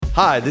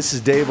Hi, this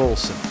is Dave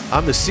Olson.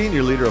 I'm the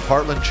senior leader of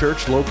Heartland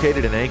Church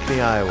located in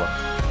Ankeny, Iowa.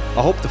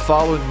 I hope the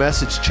following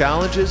message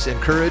challenges,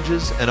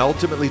 encourages, and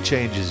ultimately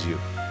changes you.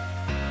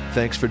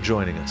 Thanks for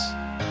joining us.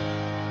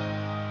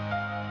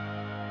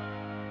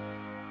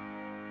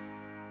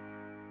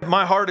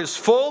 My heart is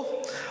full.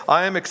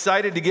 I am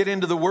excited to get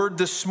into the Word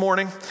this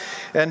morning.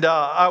 And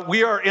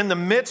we are in the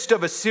midst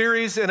of a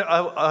series,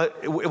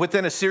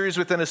 within a series,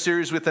 within a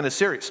series, within a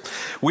series.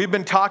 We've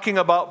been talking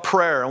about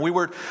prayer. And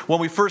when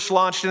we first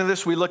launched into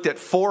this, we looked at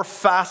four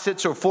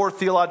facets or four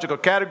theological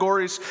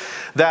categories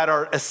that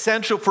are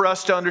essential for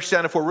us to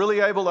understand if we're really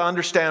able to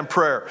understand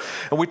prayer.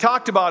 And we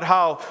talked about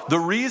how the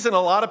reason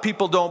a lot of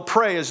people don't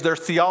pray is their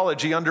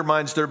theology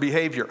undermines their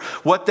behavior.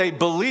 What they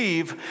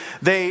believe,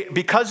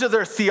 because of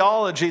their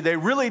theology, they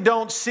really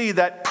don't see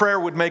that prayer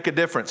would make a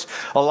difference.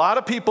 A lot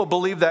of people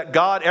believe that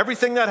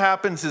everything that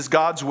happens is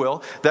God's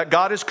will, that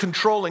God is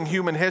controlling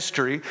human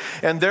history,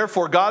 and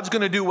therefore God's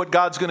going to do what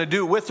God's going to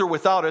do with or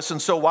without us,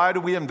 and so why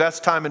do we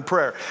invest time in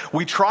prayer?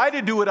 We try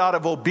to do it out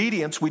of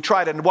obedience, we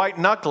try to white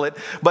knuckle it,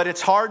 but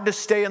it's hard to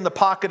stay in the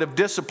pocket of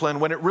discipline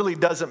when it really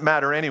doesn't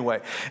matter anyway,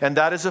 and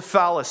that is a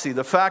fallacy.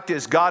 The fact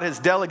is God has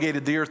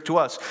delegated the earth to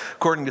us.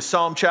 According to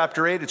Psalm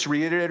chapter 8, it's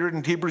reiterated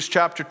in Hebrews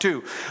chapter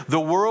 2.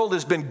 The world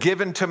has been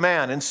given to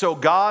man, and so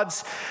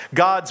God's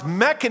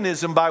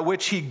mechanism by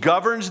which he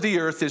governs the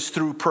earth is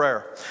through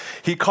prayer.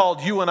 He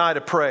called you and I to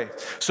pray.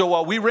 So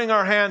while we wring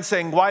our hands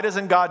saying, why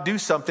doesn't God do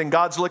something?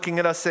 God's looking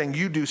at us saying,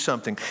 you do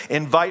something.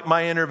 Invite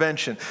my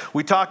intervention.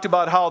 We talked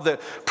about how the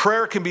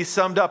prayer can be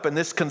summed up in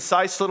this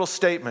concise little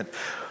statement.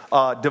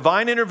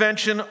 Divine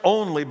intervention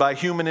only by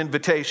human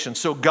invitation.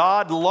 So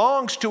God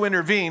longs to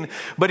intervene,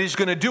 but he's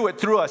going to do it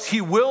through us. He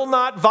will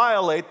not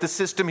violate the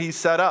system he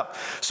set up.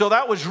 So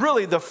that was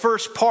really the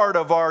first part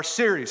of our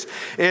series.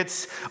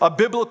 It's a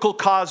biblical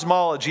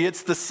cosmology.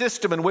 It's the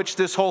system in which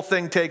this whole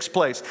thing takes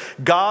place.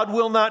 God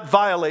will not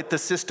violate the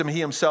system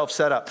he himself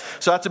set up.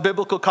 So that's a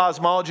biblical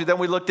cosmology. Then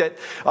we looked at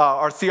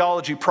our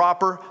theology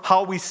proper,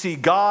 how we see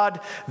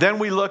God. Then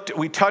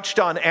we touched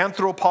on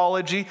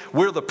anthropology.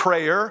 We're the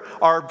prayer,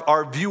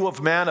 our view of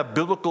man, a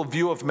biblical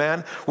view of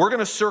man. We're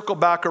going to circle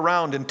back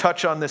around and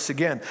touch on this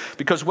again,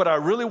 because what I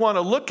really want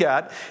to look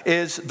at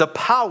is the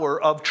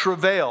power of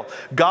travail.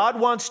 God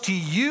wants to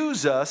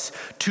use us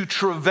to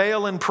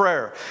travail in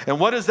prayer. And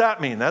what does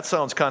that mean? That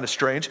sounds kind of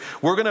strange.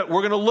 We're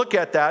going to look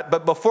at that,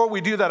 but before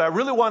we do that, I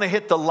really want to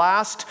hit the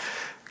last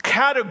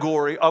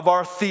category of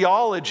our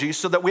theology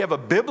so that we have a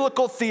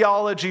biblical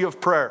theology of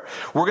prayer.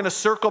 We're going to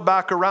circle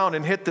back around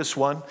and hit this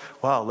one.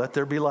 Wow, let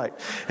there be light.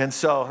 And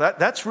so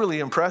that's really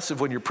impressive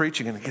when you're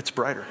preaching and it gets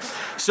brighter.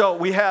 So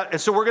we're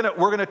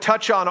going to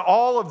touch on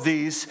all of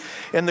these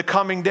in the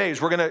coming days.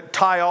 We're going to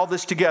tie all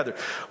this together.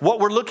 What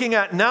we're looking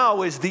at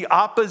now is the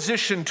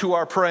opposition to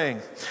our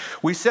praying.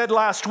 We said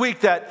last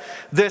week that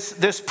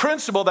this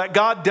principle that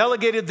God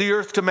delegated the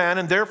earth to man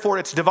and therefore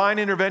it's divine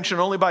intervention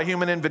only by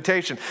human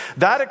invitation.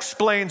 That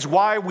explains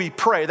why we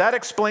pray. That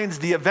explains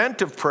the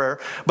event of prayer,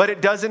 but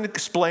it doesn't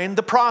explain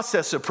the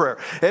process of prayer.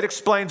 It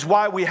explains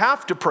why we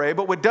have to pray,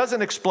 but it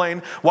doesn't explain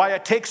why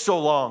it takes so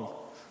long.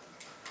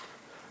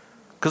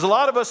 Because a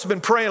lot of us have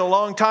been praying a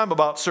long time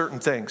about certain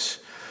things.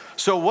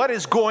 So what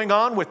is going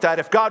on with that?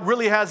 If God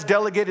really has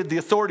delegated the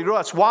authority to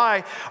us,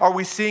 why are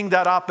we seeing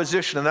that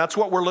opposition? And that's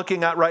what we're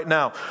looking at right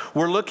now.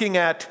 We're looking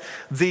at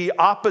the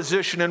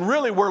opposition, and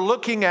really we're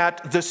looking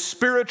at the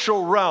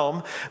spiritual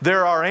realm.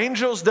 There are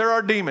angels, there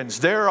are demons,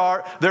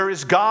 there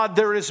is God,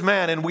 there is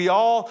man, and we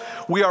are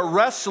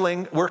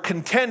wrestling, we're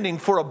contending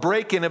for a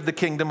break-in of the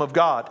kingdom of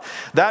God.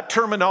 That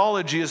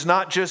terminology is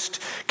not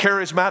just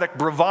charismatic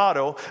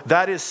bravado,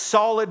 that is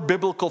solid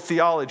biblical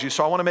theology.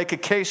 So I want to make a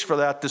case for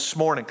that this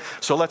morning.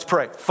 So let's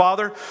pray.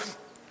 Father,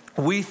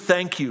 we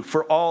thank you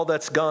for all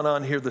that's gone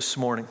on here this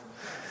morning.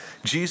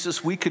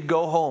 Jesus, we could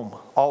go home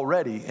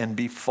already and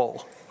be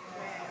full.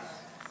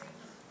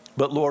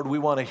 But Lord, we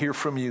want to hear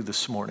from you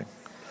this morning.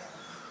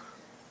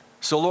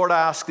 So Lord, I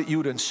ask that you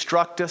would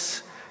instruct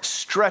us,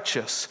 stretch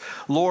us.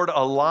 Lord,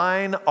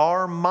 align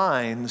our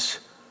minds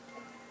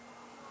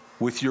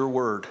with your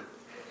word.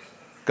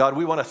 God,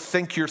 we want to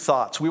think your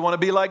thoughts. We want to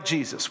be like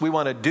Jesus. We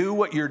want to do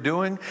what you're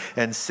doing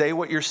and say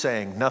what you're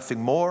saying. Nothing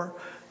more,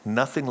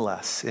 nothing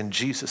less. In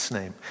Jesus'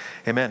 name,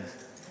 amen.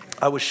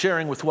 I was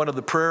sharing with one of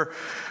the prayer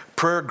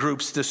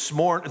groups this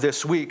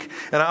week,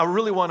 and I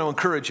really want to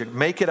encourage you,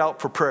 make it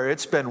out for prayer.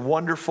 It's been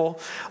wonderful.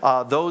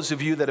 Those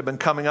of you that have been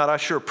coming out, I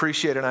sure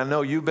appreciate it. I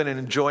know you've been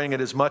enjoying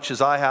it as much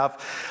as I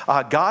have.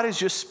 God is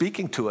just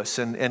speaking to us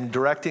and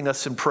directing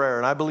us in prayer,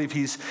 and I believe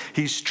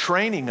He's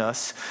training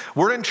us.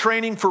 We're in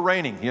training for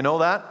reigning. You know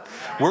that?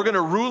 We're going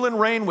to rule and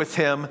reign with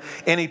Him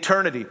in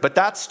eternity, but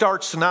that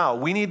starts now.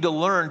 We need to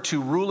learn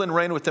to rule and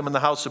reign with Him in the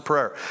house of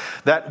prayer.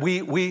 That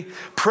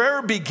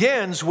prayer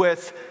begins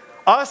with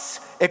us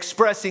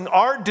expressing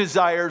our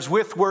desires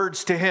with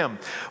words to him.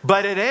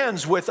 But it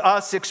ends with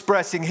us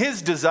expressing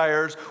his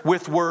desires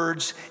with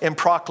words and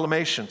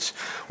proclamations.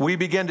 We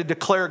begin to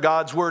declare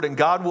God's word, and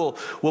God will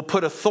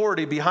put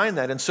authority behind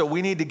that. And so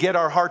we need to get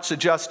our hearts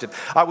adjusted.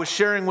 I was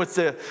sharing with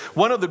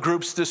one of the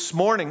groups this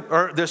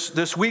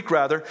week.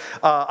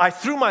 I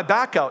threw my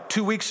back out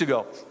 2 weeks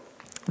ago.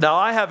 Now,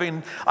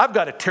 I've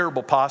got a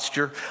terrible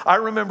posture. I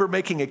remember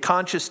making a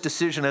conscious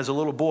decision as a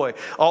little boy.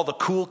 All the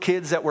cool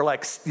kids that were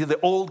like, the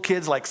old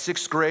kids, like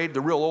 6th grade,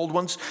 the real old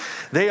ones,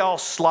 they all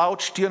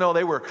slouched,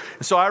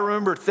 so I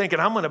remember thinking,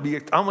 I'm going to be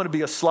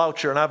a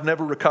sloucher, and I've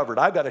never recovered.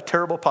 I've got a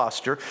terrible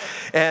posture.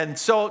 And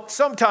so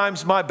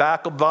sometimes my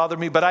back will bother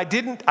me, but I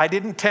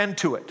didn't tend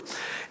to it.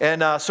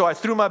 And so I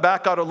threw my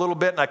back out a little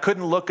bit, and I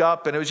couldn't look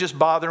up, and it was just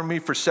bothering me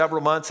for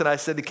several months. And I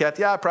said to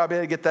Kathy, I probably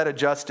had to get that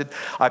adjusted.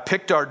 I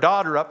picked our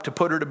daughter up to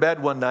put her to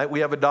bed one night. We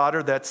have a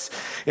daughter that's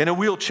in a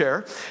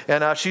wheelchair,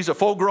 and she's a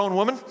full-grown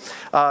woman.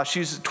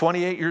 She's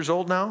 28 years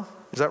old now.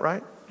 Is that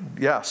right?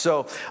 Yeah.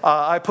 So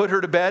I put her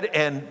to bed,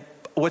 and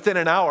within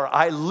an hour,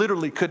 I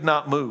literally could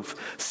not move.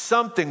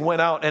 Something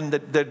went out, and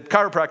the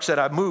chiropractor said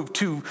I moved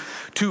two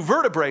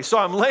vertebrae. So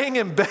I'm laying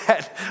in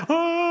bed.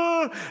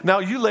 Now,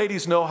 you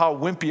ladies know how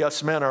wimpy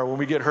us men are when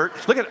we get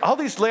hurt. Look at all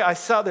these ladies. I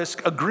saw this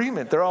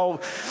agreement. They're all,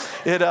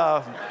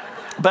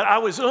 but I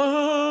was,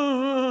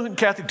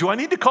 Kathy, do I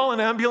need to call an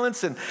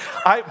ambulance?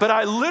 But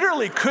I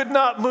literally could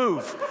not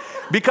move.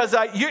 Because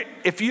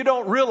if you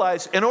don't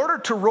realize, in order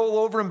to roll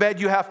over in bed,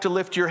 you have to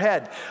lift your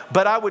head.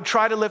 But I would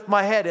try to lift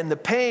my head, and the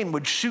pain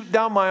would shoot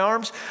down my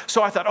arms.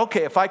 So I thought,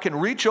 okay, if I can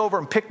reach over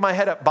and pick my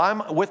head up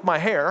with my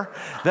hair,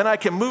 then I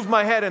can move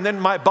my head, and then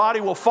my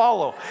body will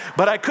follow.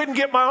 But I couldn't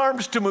get my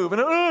arms to move.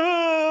 And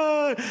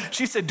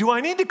she said, do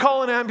I need to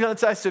call an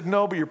ambulance? I said,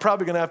 no, but you're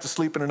probably going to have to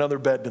sleep in another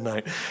bed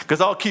tonight,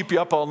 because I'll keep you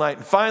up all night.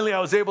 And finally,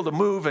 I was able to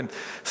move and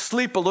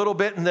sleep a little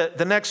bit. And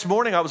the next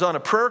morning, I was on a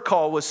prayer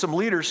call with some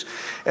leaders,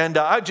 and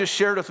I just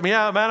shared with me,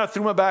 yeah, man, I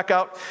threw my back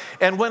out.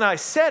 And when I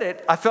said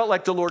it, I felt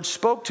like the Lord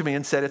spoke to me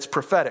and said, it's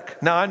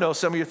prophetic. Now, I know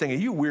some of you are thinking,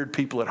 you weird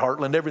people at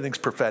Heartland, everything's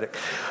prophetic.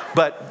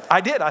 But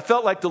I did. I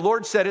felt like the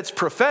Lord said it's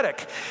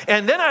prophetic.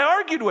 And then I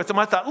argued with him.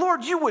 I thought,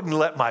 Lord, you wouldn't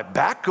let my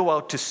back go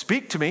out to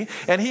speak to me.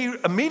 And he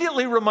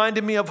immediately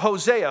reminded me of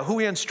Hosea, who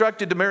he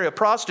instructed to marry a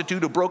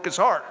prostitute who broke his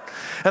heart.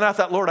 And I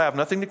thought, Lord, I have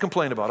nothing to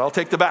complain about. I'll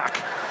take the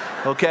back.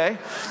 Okay?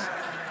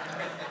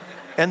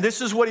 And this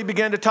is what he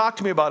began to talk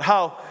to me about,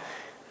 how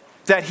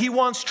that he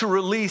wants to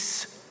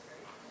release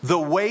the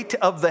weight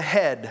of the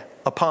head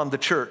upon the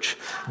church.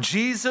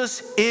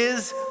 Jesus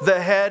is the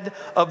head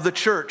of the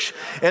church.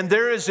 And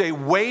there is a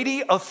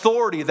weighty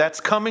authority that's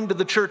coming to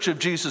the church of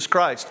Jesus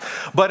Christ.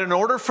 But in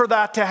order for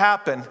that to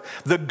happen,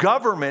 the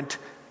government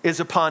is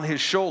upon his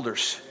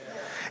shoulders.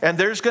 And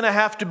there's going to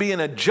have to be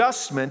an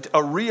adjustment, a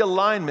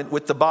realignment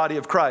with the body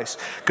of Christ.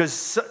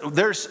 Because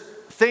there's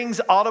things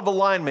out of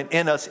alignment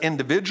in us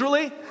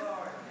individually.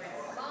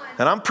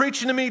 And I'm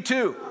preaching to me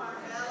too.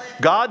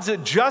 God's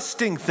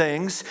adjusting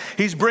things.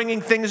 He's bringing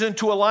things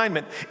into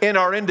alignment in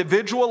our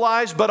individual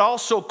lives, but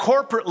also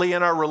corporately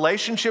in our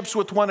relationships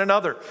with one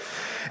another.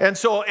 And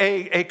so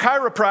a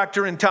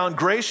chiropractor in town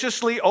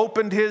graciously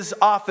opened his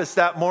office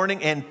that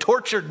morning and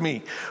tortured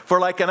me for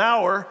like an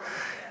hour.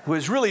 It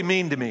was really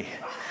mean to me.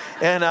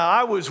 And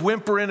I was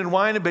whimpering and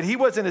whining, but he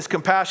wasn't as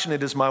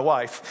compassionate as my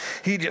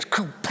wife. He just,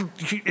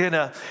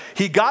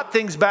 he got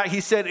things back.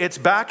 He said, it's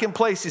back in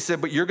place. He said,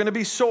 but you're going to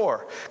be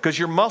sore because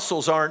your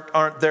muscles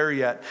aren't there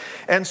yet.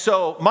 And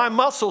so my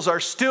muscles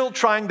are still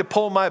trying to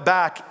pull my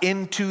back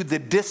into the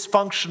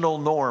dysfunctional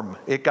norm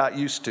it got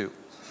used to.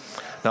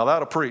 Now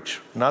that'll preach.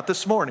 Not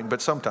this morning, but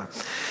sometime.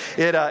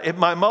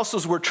 My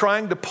muscles were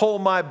trying to pull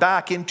my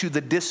back into the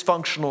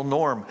dysfunctional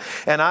norm.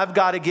 And I've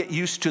got to get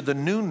used to the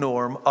new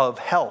norm of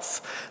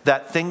health,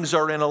 that things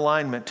are in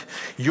alignment.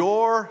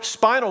 Your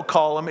spinal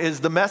column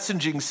is the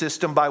messaging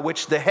system by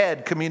which the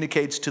head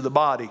communicates to the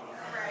body.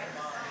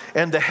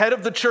 And the head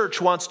of the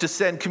church wants to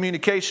send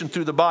communication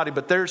through the body,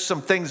 but there's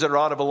some things that are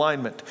out of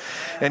alignment.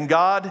 And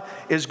God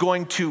is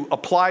going to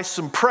apply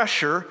some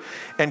pressure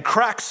and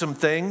crack some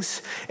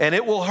things, and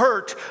it will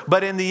hurt,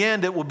 but in the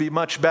end, it will be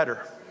much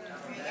better.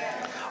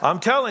 I'm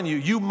telling you,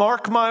 you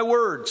mark my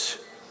words.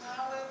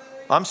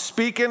 I'm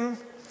speaking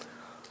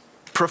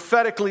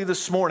prophetically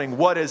this morning.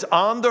 What is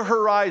on the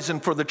horizon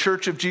for the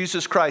Church of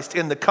Jesus Christ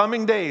in the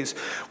coming days,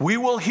 we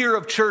will hear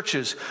of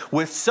churches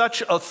with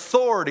such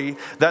authority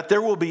that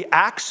there will be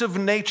acts of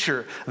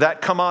nature that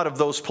come out of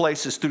those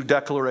places through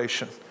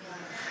declaration.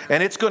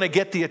 And it's going to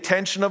get the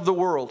attention of the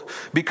world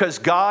because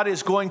God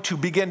is going to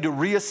begin to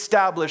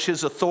reestablish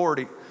his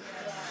authority.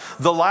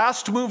 The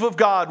last move of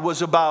God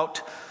was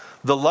about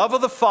the love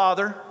of the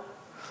Father,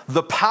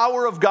 the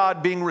power of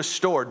God being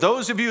restored.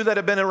 Those of you that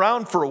have been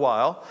around for a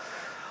while,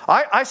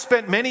 I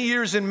spent many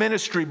years in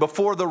ministry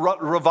before the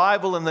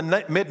revival in the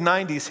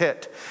mid-90s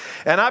hit.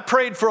 And I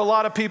prayed for a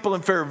lot of people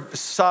and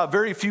saw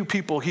very few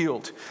people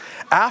healed.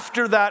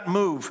 After that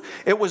move,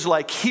 it was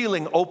like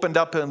healing opened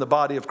up in the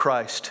body of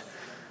Christ.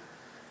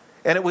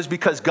 And it was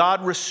because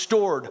God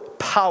restored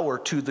power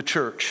to the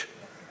church.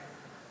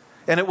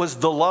 and it was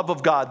the love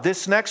of God.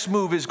 This next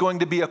move is going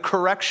to be a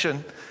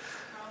correction,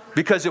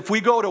 because if we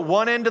go to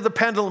one end of the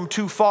pendulum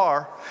too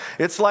far,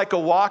 it's like a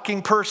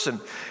walking person.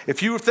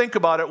 If you think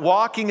about it,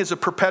 walking is a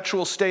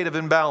perpetual state of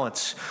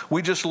imbalance.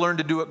 We just learn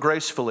to do it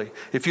gracefully.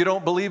 If you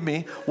don't believe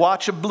me,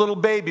 watch a little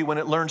baby when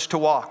it learns to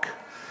walk.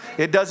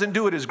 It doesn't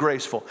do it as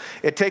graceful.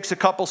 It takes a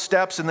couple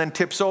steps and then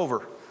tips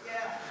over.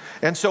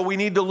 And so we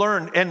need to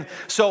learn. And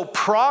so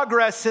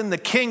progress in the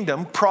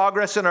kingdom,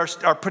 progress in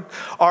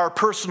our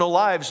personal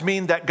lives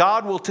mean that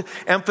God will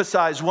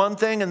emphasize one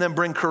thing and then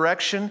bring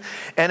correction.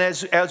 And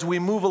as we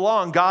move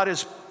along, God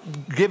is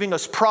giving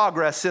us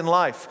progress in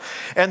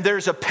life. And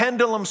there's a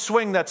pendulum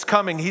swing that's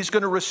coming. He's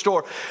going to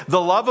restore. The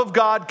love of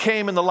God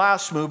came in the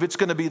last move. It's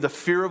going to be the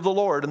fear of the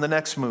Lord in the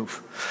next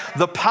move.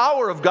 The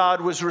power of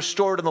God was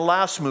restored in the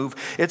last move.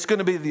 It's going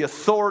to be the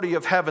authority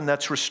of heaven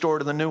that's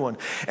restored in the new one.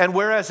 And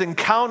whereas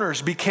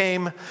encounters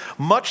became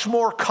much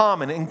more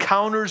common,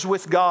 encounters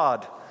with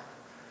God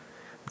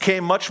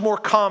became much more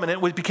common.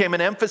 It became an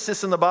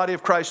emphasis in the body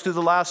of Christ through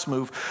the last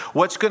move.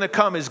 What's going to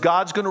come is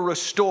God's going to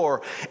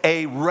restore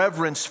a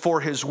reverence for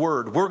His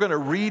word. We're going to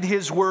read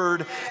His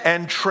word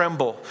and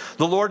tremble.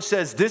 The Lord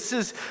says, this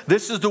is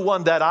the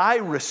one that I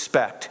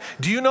respect.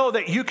 Do you know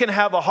that you can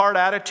have a heart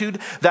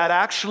attitude that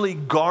actually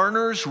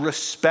garners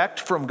respect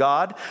from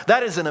God?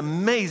 That is an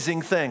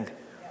amazing thing.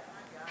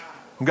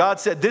 God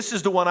said, this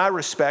is the one I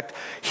respect,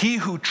 he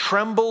who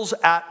trembles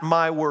at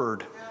my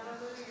word.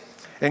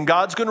 And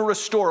God's going to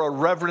restore a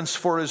reverence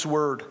for His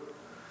word.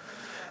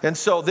 And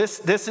so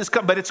this is,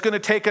 but it's going to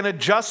take an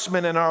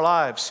adjustment in our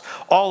lives.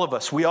 All of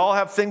us. We all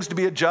have things to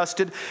be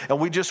adjusted, and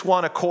we just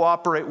want to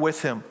cooperate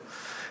with Him.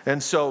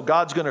 And so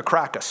God's going to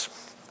crack us.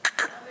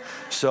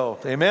 So,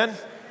 amen?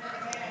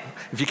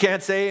 If you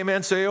can't say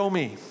amen, say oh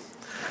me.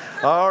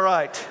 All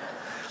right.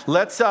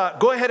 Let's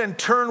go ahead and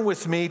turn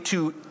with me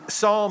to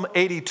Psalm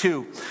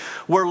 82.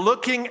 We're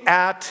looking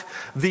at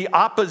the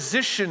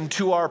opposition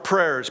to our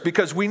prayers,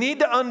 because we need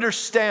to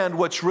understand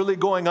what's really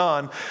going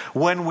on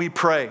when we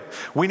pray.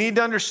 We need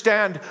to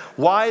understand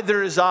why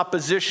there is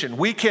opposition.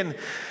 We can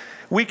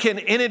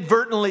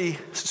inadvertently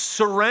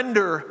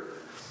surrender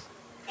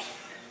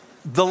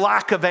the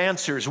lack of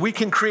answers. We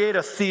can create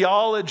a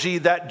theology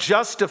that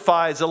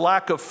justifies a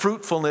lack of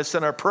fruitfulness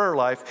in our prayer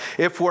life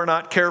if we're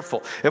not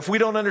careful. If we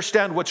don't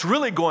understand what's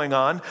really going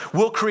on,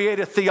 we'll create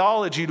a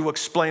theology to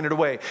explain it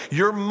away.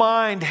 Your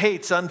mind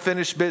hates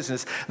unfinished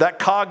business, that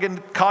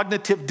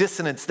cognitive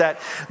dissonance, that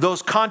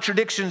those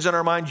contradictions in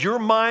our mind. Your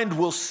mind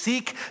will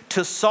seek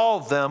to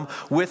solve them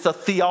with a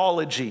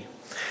theology.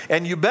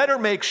 And you better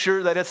make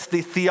sure that it's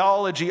the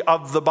theology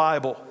of the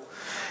Bible.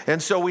 And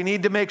so we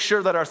need to make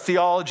sure that our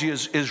theology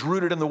is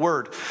rooted in the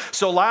Word.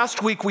 So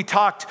last week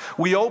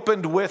we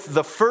opened with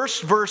the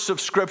first verse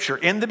of Scripture.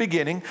 In the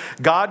beginning,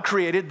 God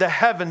created the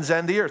heavens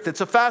and the earth.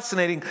 It's a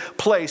fascinating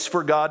place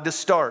for God to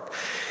start.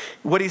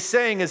 What He's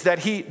saying is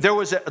that there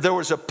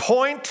was a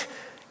point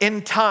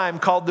in time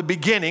called the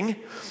beginning,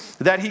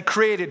 that He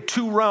created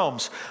two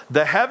realms,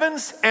 the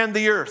heavens and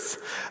the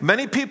earth.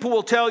 Many people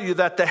will tell you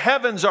that the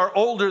heavens are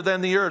older than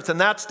the earth, and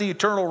that's the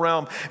eternal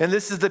realm, and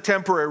this is the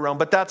temporary realm,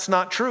 but that's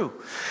not true.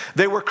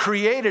 They were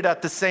created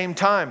at the same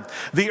time.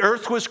 The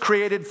earth was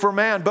created for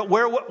man, but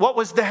what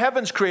was the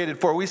heavens created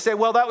for? We say,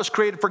 well, that was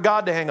created for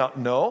God to hang out.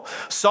 No,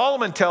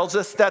 Solomon tells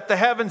us that the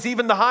heavens,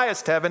 even the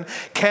highest heaven,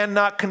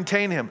 cannot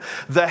contain Him.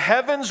 The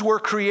heavens were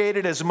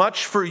created as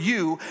much for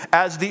you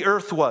as the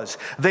earth was.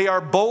 They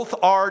are both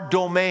our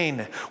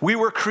domain. We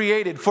were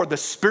created for the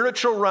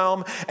spiritual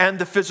realm and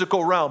the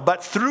physical realm.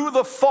 But through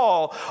the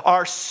fall,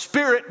 our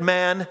spirit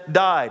man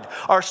died.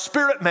 Our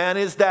spirit man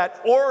is that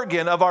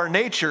organ of our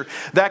nature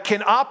that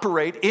can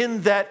operate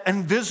in that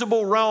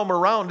invisible realm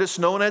around us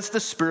known as the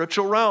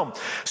spiritual realm.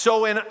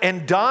 So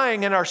in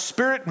dying, in our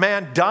spirit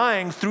man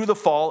dying through the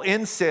fall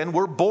in sin,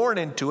 we're born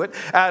into it.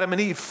 Adam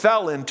and Eve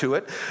fell into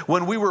it.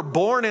 When we were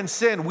born in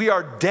sin, we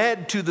are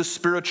dead to the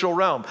spiritual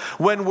realm.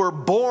 When we're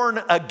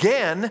born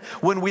again,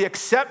 when we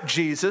accept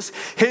Jesus,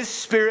 His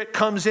Spirit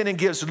comes in and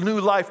gives new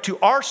life to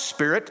our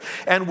spirit,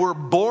 and we're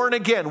born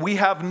again. We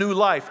have new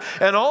life.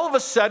 And all of a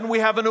sudden, we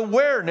have an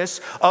awareness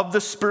of the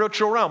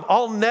spiritual realm.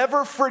 I'll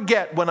never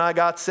forget when I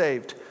got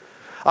saved.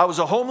 I was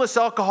a homeless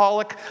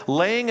alcoholic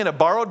laying in a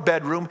borrowed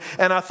bedroom,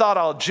 and I thought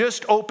I'll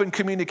just open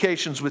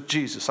communications with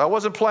Jesus. I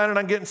wasn't planning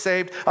on getting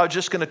saved. I was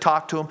just going to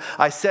talk to Him.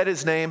 I said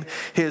His name.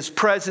 His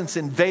presence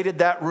invaded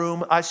that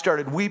room. I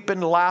started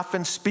weeping,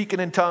 laughing, speaking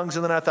in tongues,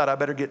 and then I thought I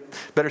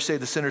better say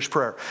the sinner's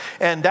prayer.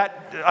 And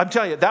that, I'm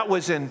telling you, that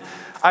was in,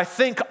 I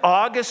think,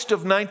 August of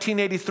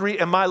 1983,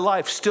 and my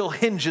life still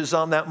hinges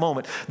on that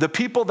moment. The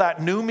people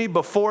that knew me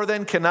before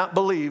then cannot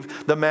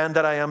believe the man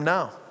that I am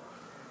now.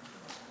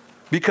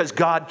 Because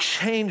God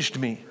changed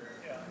me.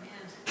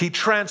 He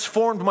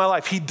transformed my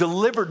life. He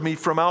delivered me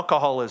from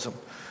alcoholism.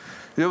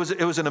 It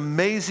was an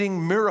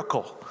amazing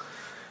miracle.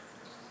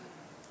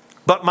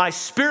 But my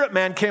spirit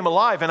man came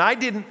alive, and I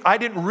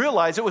didn't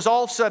realize it was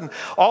all of a sudden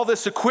all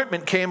this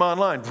equipment came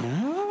online.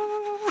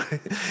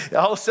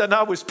 All of a sudden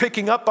I was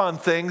picking up on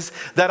things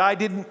that I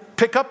didn't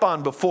pick up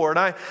on before.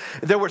 And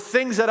there were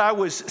things that I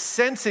was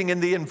sensing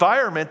in the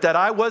environment that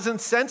I wasn't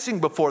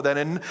sensing before then.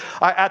 And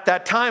at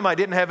that time, I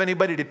didn't have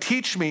anybody to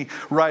teach me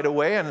right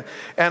away.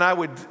 And I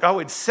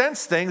would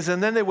sense things,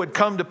 and then they would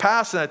come to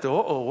pass. And I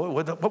thought,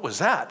 what was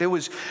that? It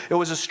was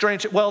a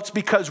strange, well, it's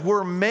because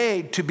we're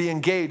made to be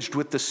engaged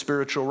with the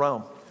spiritual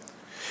realm.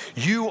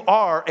 You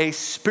are a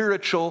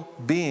spiritual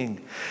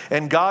being,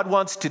 and God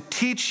wants to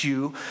teach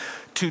you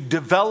to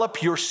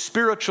develop your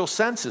spiritual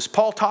senses.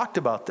 Paul talked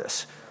about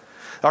this.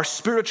 Our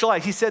spiritual eye.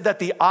 He said that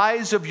the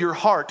eyes of your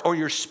heart or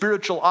your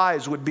spiritual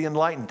eyes would be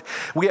enlightened.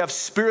 We have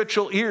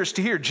spiritual ears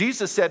to hear.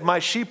 Jesus said, my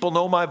sheep will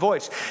know my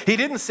voice. He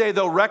didn't say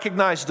they'll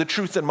recognize the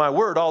truth in my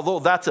word, although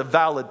that's a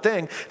valid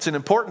thing. It's an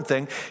important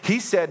thing. He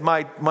said,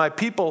 my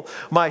people,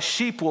 my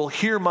sheep will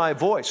hear my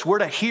voice. We're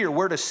to hear,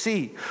 we're to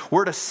see,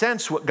 we're to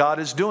sense what God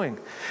is doing.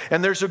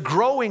 And there's a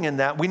growing in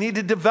that. We need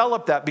to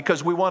develop that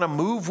because we want to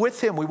move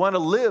with him. We want to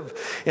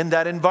live in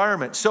that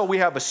environment. So we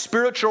have a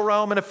spiritual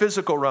realm and a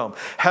physical realm.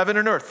 Heaven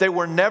and earth. They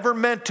were never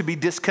meant to be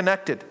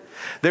disconnected.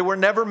 They were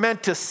never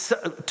meant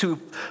to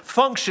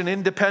function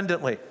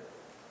independently.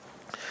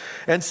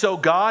 And so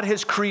God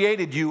has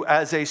created you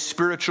as a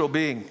spiritual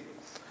being.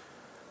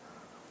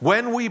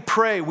 When we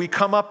pray, we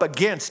come up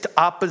against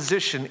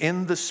opposition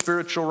in the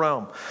spiritual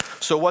realm.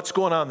 So what's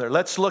going on there?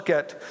 Let's look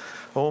at,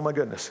 oh my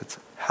goodness, it's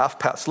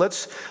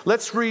 1:30.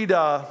 Let's read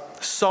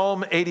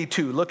Psalm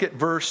 82. Look at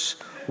verse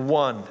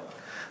 1.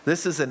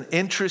 This is an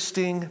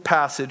interesting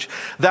passage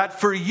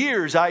that for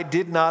years I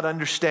did not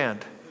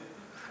understand.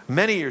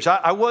 Many years.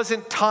 I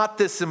wasn't taught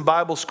this in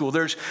Bible school.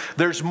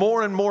 There's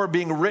more and more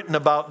being written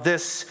about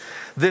this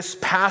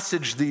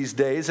passage these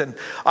days. And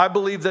I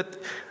believe that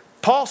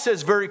Paul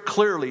says very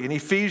clearly in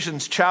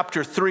Ephesians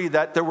chapter 3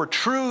 that there were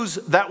truths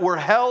that were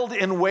held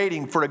in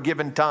waiting for a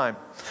given time.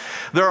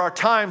 There are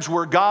times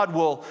where God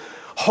will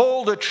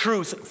hold a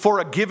truth for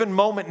a given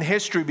moment in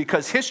history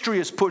because history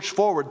is pushed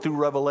forward through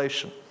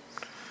revelation.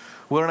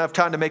 We don't have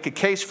time to make a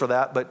case for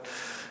that, but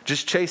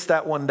just chase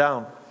that one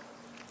down.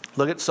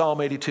 Look at Psalm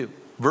 82,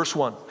 verse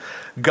 1.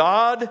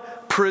 God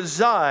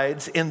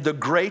presides in the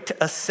great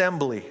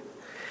assembly.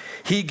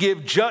 He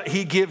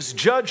gives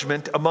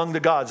judgment among the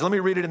gods. Let me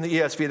read it in the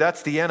ESV.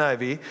 That's the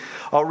NIV.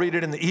 I'll read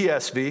it in the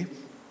ESV.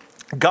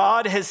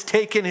 God has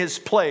taken his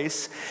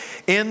place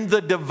in the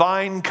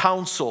divine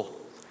council.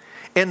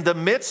 In the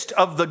midst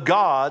of the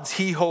gods,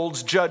 he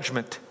holds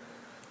judgment.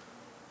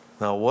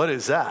 Now, what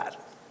is that?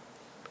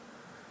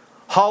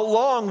 How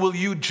long will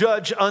you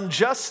judge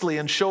unjustly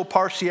and show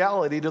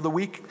partiality to the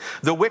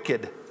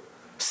wicked?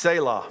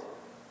 Selah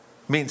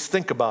means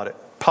think about it.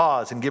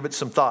 Pause and give it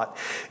some thought.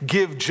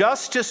 Give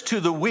justice to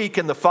the weak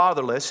and the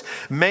fatherless.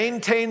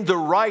 Maintain the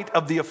right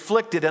of the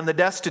afflicted and the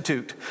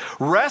destitute.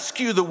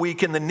 Rescue the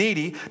weak and the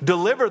needy.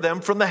 Deliver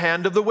them from the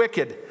hand of the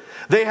wicked.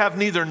 They have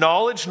neither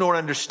knowledge nor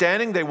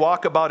understanding. They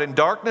walk about in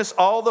darkness.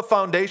 All the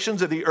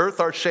foundations of the earth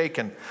are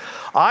shaken.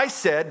 I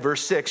said,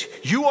 verse 6,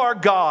 you are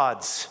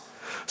gods,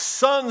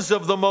 sons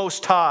of the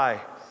Most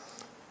High.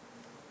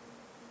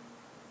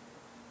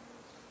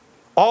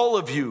 All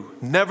of you,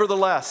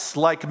 nevertheless,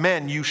 like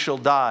men, you shall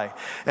die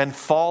and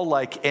fall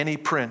like any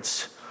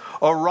prince.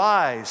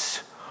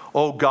 Arise,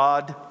 O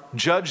God,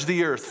 judge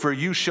the earth, for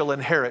you shall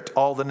inherit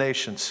all the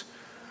nations.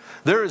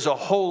 There is a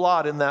whole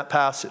lot in that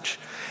passage.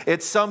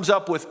 It sums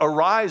up with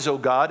arise, O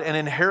God, and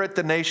inherit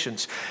the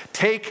nations.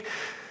 Take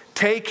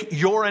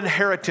your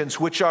inheritance,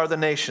 which are the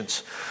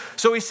nations.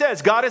 So he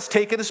says, God has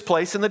taken his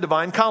place in the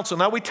divine council.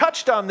 Now, we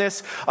touched on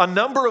this a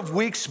number of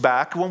weeks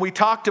back when we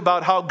talked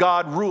about how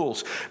God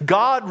rules.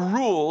 God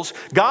rules.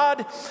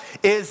 God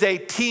is a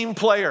team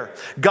player.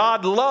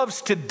 God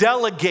loves to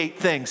delegate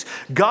things.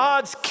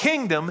 God's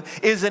kingdom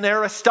is an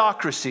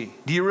aristocracy.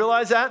 Do you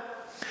realize that?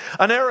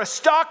 An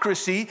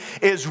aristocracy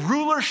is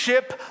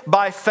rulership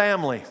by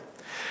family.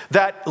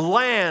 That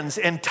lands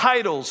and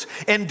titles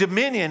and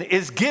dominion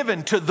is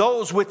given to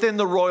those within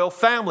the royal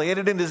family.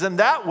 And it is in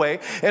that way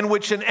in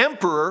which an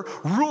emperor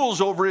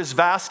rules over his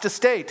vast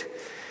estate.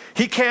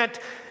 He can't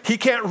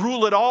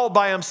rule it all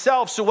by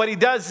himself. So what he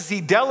does is he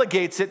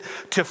delegates it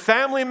to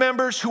family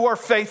members who are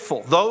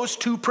faithful. Those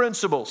two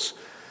principles.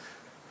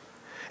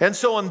 And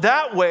so in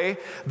that way,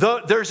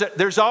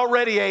 there's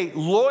already a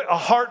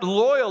heart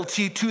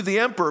loyalty to the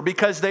emperor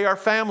because they are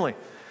family.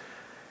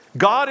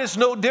 God is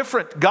no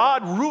different.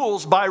 God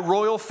rules by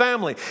royal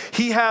family.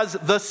 He has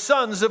the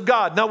sons of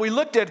God. Now we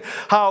looked at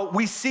how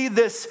we see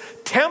this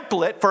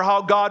template for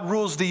how God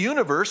rules the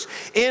universe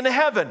in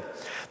heaven.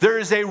 There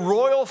is a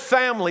royal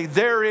family.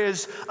 There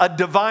is a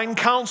divine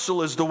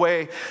council is the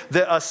way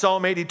that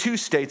Psalm 82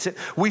 states it.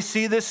 We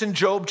see this in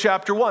Job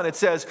chapter 1. It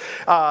says,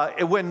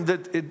 one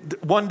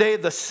day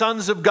the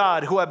sons of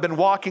God who have been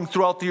walking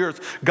throughout the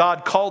earth,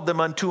 God called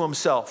them unto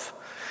himself.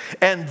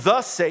 And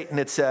thus Satan,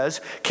 it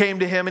says, came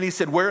to him and he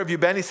said, where have you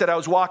been? He said, I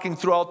was walking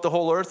throughout the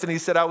whole earth. And he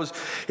said, I was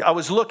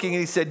looking,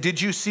 and he said,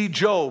 did you see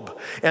Job?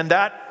 And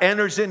that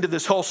enters into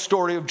this whole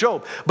story of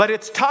Job. But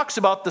it talks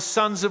about the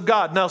sons of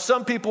God. Now,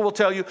 some people will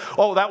tell you,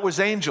 oh, that was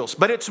angels.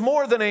 But it's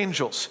more than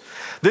angels.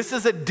 This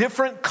is a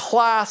different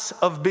class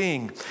of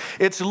being.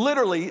 It's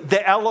literally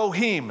the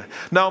Elohim.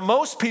 Now,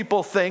 most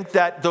people think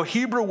that the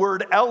Hebrew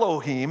word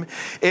Elohim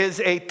is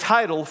a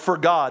title for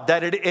God,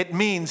 that it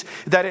means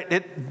that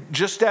it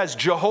just as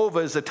Jehovah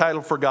is a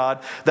title for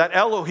God, that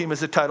Elohim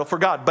is a title for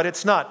God, but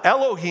it's not.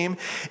 Elohim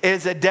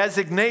is a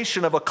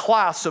designation of a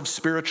class of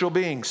spiritual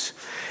beings,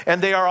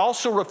 and they are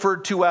also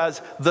referred to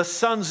as the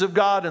sons of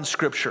God in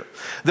Scripture.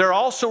 They're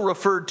also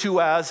referred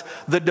to as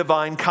the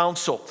divine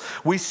council.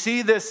 We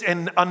see this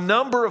in a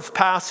number of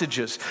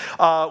passages.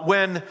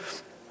 When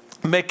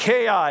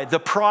Micaiah, the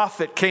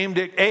prophet, came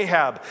to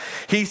Ahab,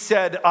 he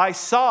said, I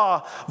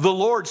saw the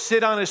Lord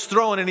sit on his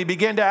throne, and he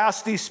began to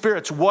ask these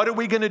spirits, what are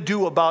we going to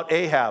do about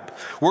Ahab?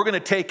 We're going to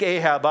take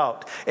Ahab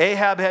out.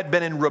 Ahab had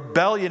been in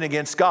rebellion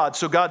against God.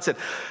 So God said,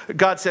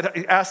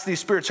 ask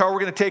these spirits, how are we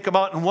going to take him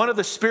out? And one of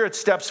the spirits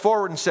steps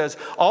forward and says,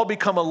 I'll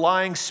become a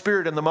lying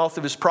spirit in the mouth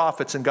of his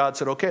prophets. And God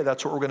said, okay,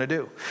 that's what we're going to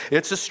do.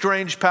 It's a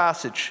strange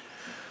passage.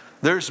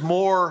 There's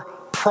more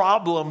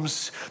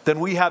problems than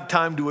we have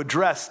time to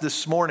address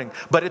this morning,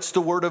 but it's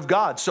the Word of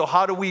God. So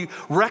how do we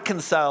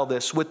reconcile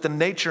this with the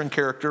nature and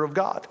character of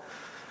God?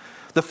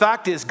 The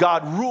fact is,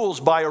 God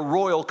rules by a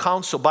royal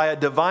council, by a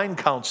divine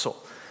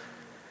council.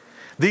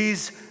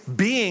 These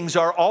beings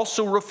are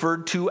also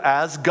referred to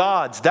as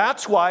gods.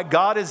 That's why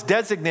God is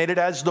designated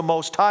as the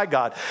Most High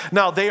God.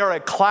 Now, they are a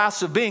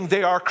class of being.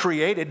 They are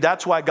created.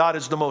 That's why God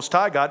is the Most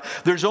High God.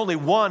 There's only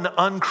one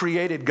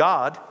uncreated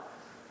God,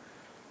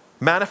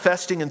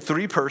 manifesting in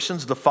three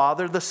persons, the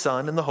Father, the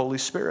Son, and the Holy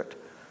Spirit.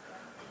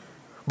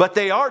 But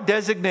they are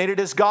designated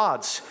as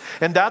gods.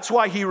 And that's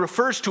why he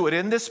refers to it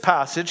in this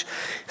passage,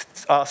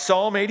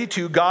 Psalm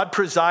 82, God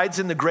presides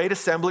in the great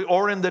assembly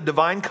or in the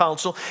divine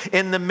council.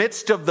 In the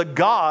midst of the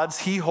gods,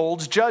 he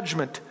holds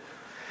judgment.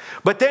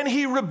 But then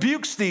he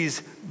rebukes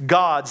these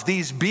gods,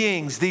 these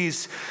beings,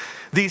 these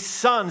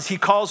sons. He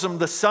calls them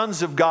the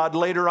sons of God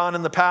later on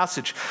in the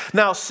passage.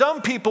 Now,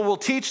 some people will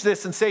teach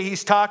this and say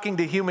he's talking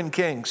to human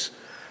kings,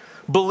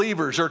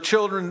 believers or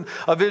children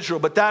of Israel,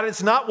 but that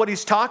is not what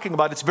he's talking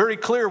about. It's very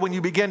clear when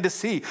you begin to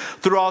see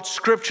throughout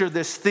Scripture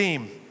this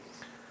theme.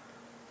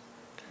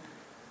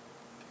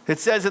 It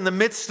says, in the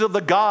midst of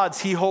the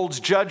gods, he holds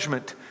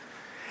judgment.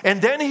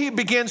 And then he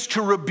begins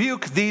to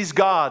rebuke these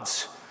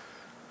gods.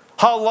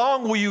 How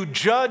long will you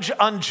judge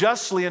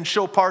unjustly and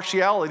show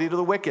partiality to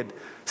the wicked?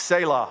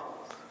 Selah.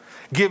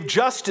 Give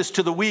justice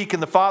to the weak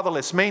and the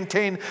fatherless.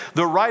 Maintain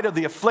the right of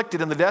the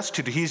afflicted and the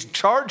destitute. He's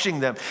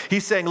charging them.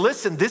 He's saying,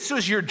 listen, this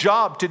was your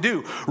job to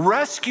do.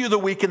 Rescue the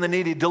weak and the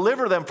needy.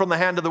 Deliver them from the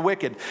hand of the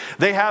wicked.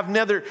 They have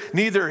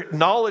neither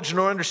knowledge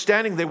nor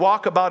understanding. They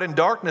walk about in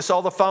darkness.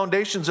 All the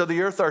foundations of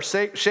the earth are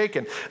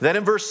shaken. Then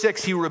in verse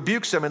 6, he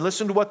rebukes them. And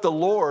listen to what the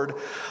Lord,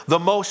 the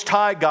Most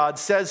High God,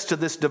 says to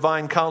this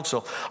divine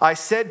council. I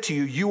said to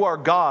you, you are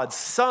gods,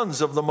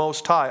 sons of the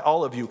Most High,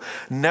 all of you.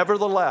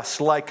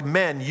 Nevertheless, like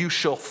men, you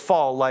shall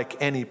fall like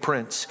any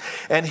prince.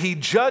 And he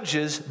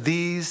judges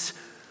these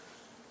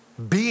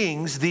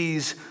beings,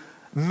 these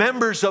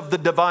members of the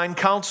divine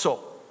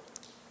council.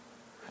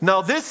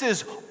 Now, this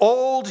is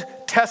Old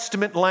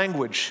Testament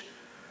language.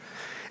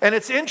 And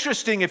it's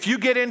interesting, if you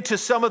get into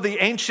some of the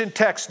ancient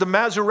texts, the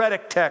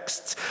Masoretic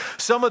texts,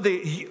 some of the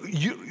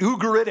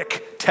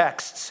Ugaritic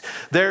texts,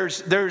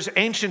 there's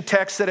ancient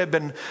texts that have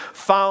been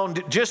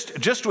found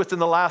just within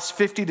the last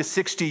 50 to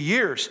 60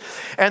 years.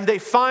 And they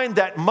find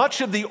that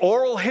much of the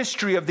oral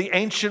history of the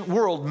ancient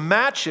world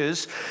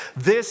matches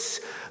this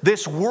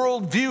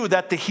worldview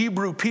that the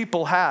Hebrew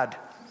people had.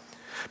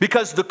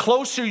 Because the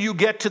closer you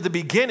get to the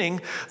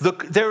beginning,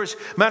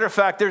 matter of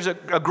fact, there's a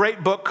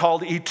great book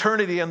called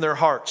Eternity in Their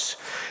Hearts.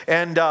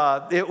 And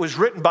it was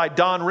written by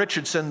Don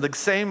Richardson, the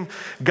same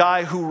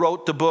guy who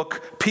wrote the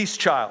book Peace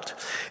Child.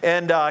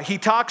 And he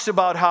talks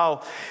about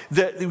how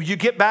you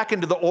get back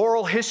into the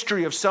oral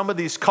history of some of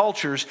these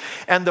cultures,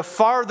 and the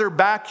farther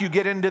back you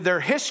get into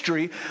their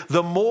history,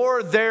 the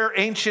more their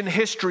ancient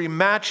history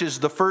matches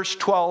the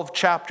first 12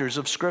 chapters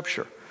of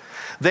Scripture.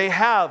 They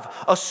have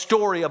a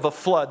story of a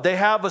flood. They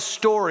have a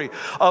story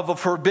of a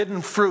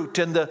forbidden fruit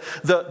and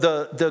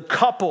the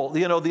couple,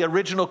 the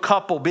original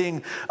couple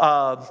being,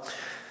 cut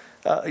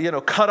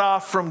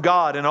off from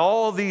God, and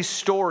all these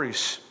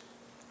stories.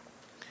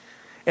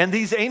 And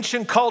these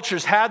ancient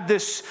cultures had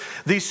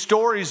these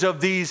stories of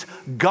these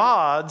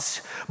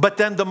gods, but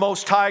then the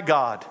Most High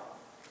God.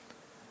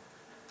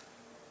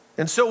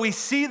 And so we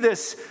see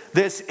this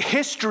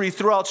history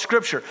throughout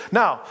Scripture.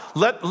 Now,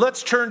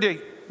 let's turn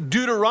to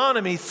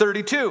Deuteronomy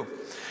 32,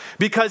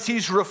 because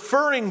he's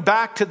referring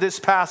back to this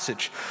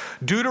passage.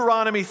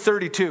 Deuteronomy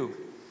 32.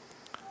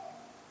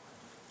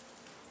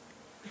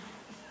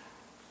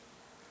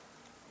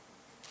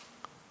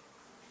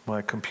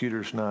 My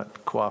computer's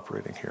not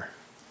cooperating here.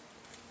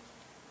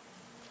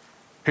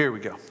 Here we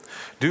go.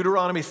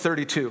 Deuteronomy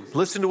 32.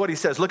 Listen to what he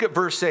says. Look at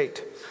verse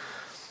 8.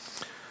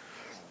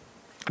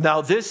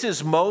 Now, this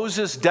is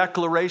Moses'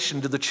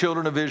 declaration to the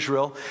children of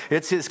Israel.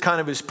 It's his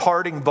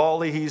parting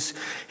volley. He's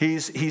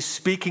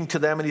speaking to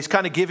them, and he's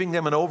kind of giving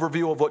them an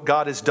overview of what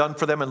God has done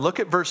for them. And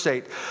look at verse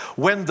 8.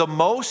 When the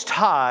Most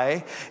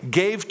High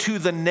gave to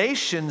the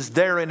nations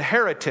their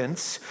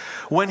inheritance,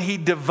 when he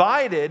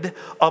divided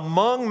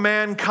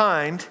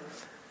mankind,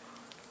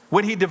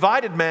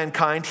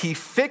 he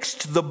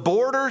fixed the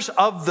borders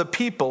of the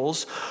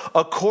peoples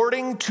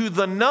according to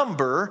the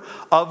number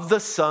of the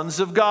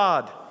sons of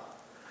God.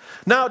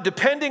 Now,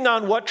 depending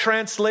on what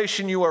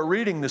translation you are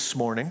reading this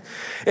morning,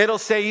 it'll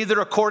say either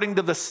according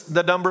to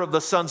the number of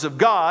the sons of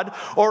God,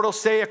 or it'll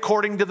say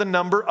according to the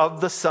number of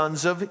the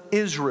sons of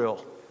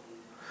Israel.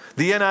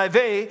 The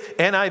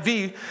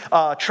NIV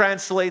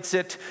translates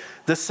it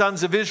the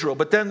sons of Israel,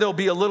 but then there'll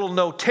be a little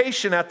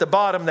notation at the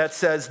bottom that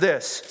says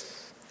this.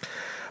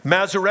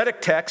 Masoretic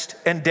text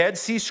and Dead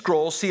Sea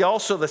Scrolls, see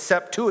also the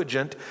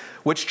Septuagint,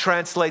 which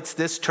translates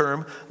this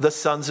term, the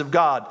sons of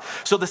God.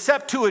 So the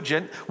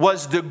Septuagint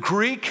was the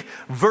Greek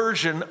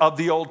version of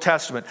the Old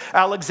Testament.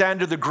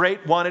 Alexander the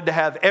Great wanted to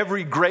have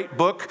every great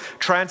book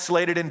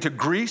translated into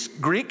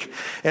Greek,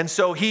 and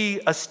so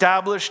he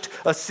established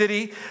a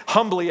city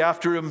humbly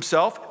after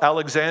himself,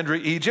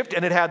 Alexandria, Egypt,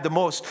 and it had the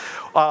most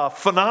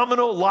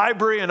phenomenal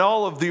library in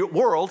all of the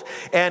world,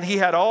 and he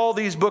had all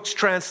these books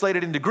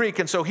translated into Greek,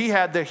 and so he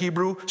had the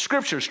Hebrew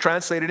scriptures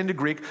translated into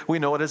Greek. We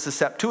know it as the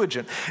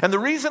Septuagint. And the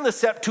reason the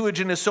Septuagint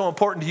is so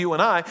important to you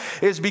and I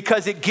is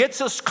because it gets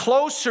us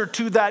closer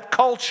to that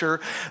culture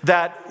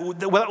that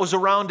was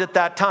around at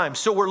that time.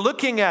 So we're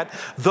looking at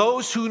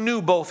those who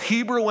knew both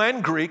Hebrew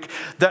and Greek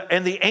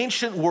in the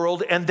ancient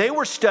world, and they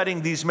were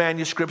studying these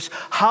manuscripts.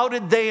 How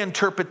did they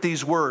interpret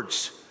these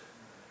words?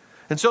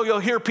 And so you'll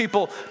hear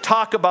people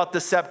talk about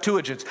the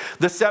Septuagint.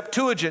 The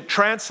Septuagint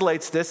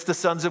translates this, the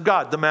sons of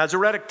God. The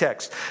Masoretic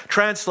text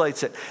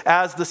translates it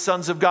as the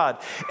sons of God.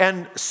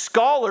 And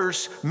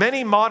scholars,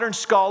 many modern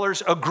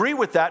scholars agree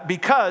with that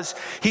because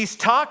he's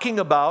talking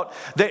about,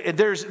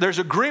 there's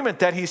agreement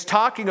that he's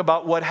talking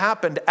about what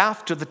happened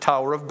after the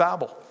Tower of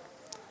Babel.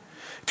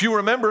 If you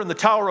remember in the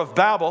Tower of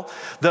Babel,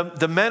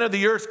 the men of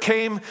the earth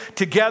came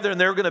together and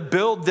they were going to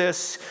build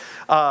this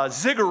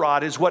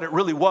ziggurat is what it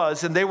really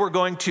was. And it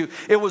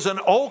was an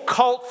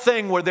occult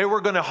thing where they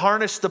were going to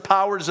harness the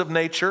powers of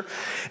nature.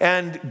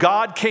 And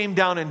God came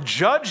down and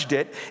judged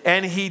it,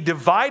 and he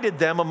divided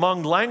them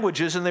among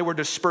languages, and they were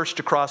dispersed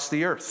across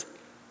the earth.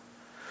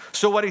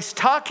 So what he's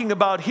talking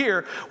about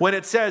here, when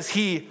it says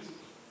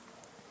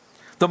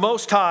the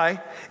Most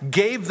High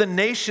gave the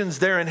nations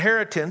their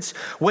inheritance,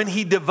 when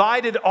he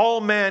divided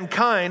all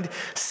mankind,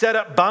 set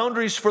up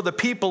boundaries for the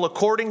people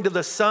according to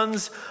the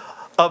sons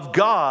of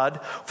God,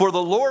 for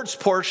the Lord's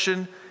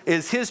portion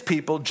is his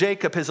people,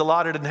 Jacob his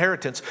allotted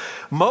inheritance.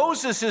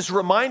 Moses is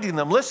reminding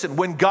them, listen,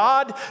 when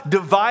God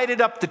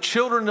divided up the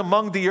children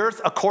among the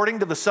earth according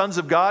to the sons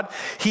of God,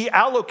 he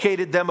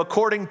allocated them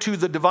according to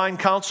the divine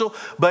counsel,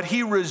 but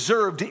he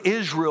reserved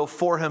Israel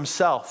for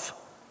himself.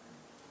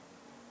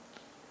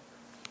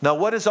 Now,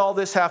 what does all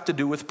this have to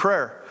do with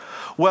prayer?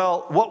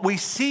 Well, what we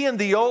see in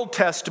the Old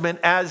Testament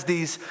as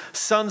these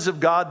sons of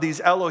God,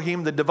 these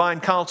Elohim, the divine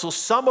council,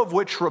 some of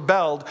which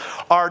rebelled,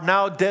 are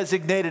now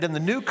designated in the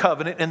New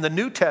Covenant, in the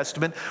New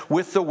Testament,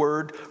 with the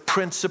word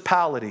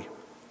principality.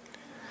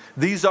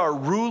 These are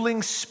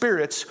ruling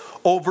spirits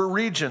over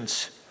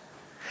regions.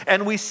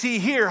 And we see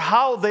here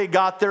how they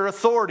got their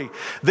authority.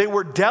 They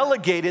were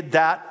delegated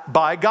that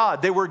by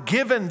God. They were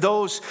given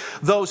those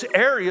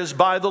areas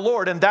by the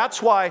Lord. And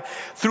that's why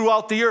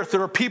throughout the earth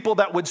there are people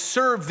that would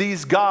serve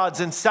these gods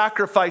and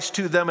sacrifice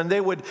to them. And they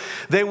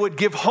would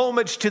give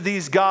homage to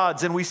these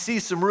gods. And we see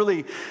some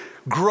really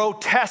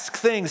grotesque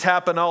things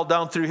happen all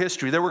down through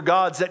history. There were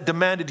gods that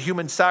demanded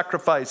human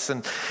sacrifice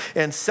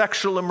and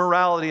sexual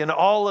immorality and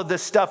all of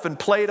this stuff and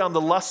played on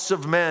the lusts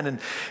of men. And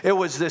it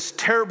was this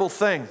terrible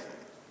thing.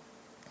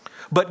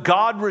 But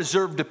God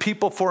reserved a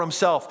people for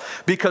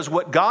himself, because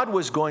what God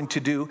was going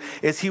to do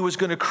is he was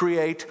going to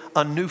create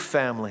a new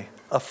family,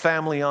 a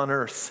family on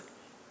earth.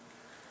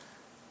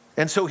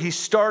 And so he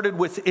started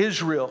with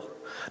Israel.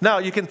 Now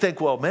you can think,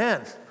 well,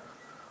 man,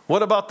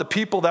 what about the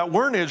people that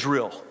weren't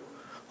Israel?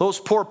 Those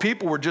poor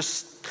people were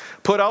just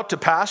put out to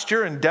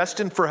pasture and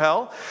destined for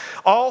hell.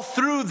 All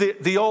through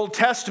the Old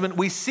Testament,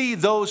 we see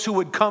those who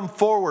would come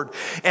forward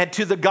and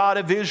to the God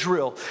of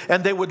Israel,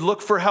 and they would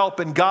look for help,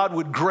 and God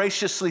would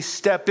graciously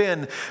step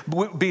in,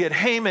 be it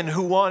Haman,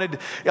 who wanted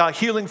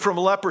healing from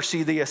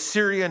leprosy, the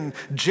Assyrian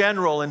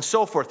general, and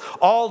so forth,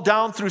 all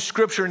down through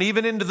Scripture and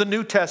even into the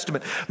New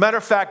Testament. Matter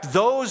of fact,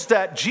 those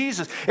that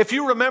Jesus, if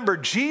you remember,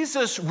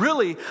 Jesus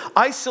really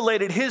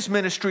isolated his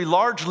ministry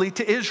largely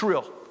to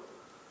Israel.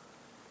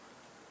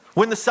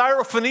 When the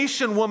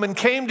Syrophoenician woman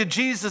came to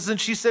Jesus and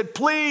she said,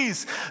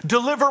 please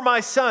deliver my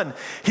son,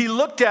 he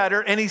looked at her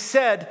and he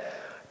said,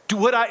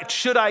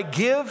 should I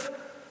give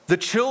the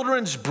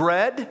children's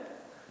bread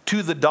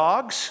to the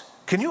dogs?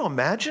 Can you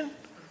imagine?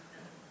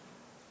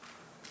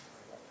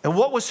 And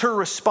what was her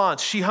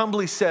response? She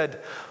humbly said,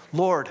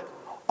 Lord,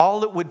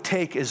 all it would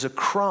take is a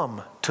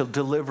crumb to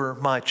deliver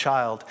my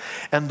child.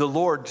 And the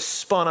Lord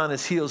spun on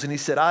his heels and he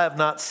said, I have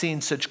not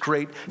seen such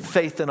great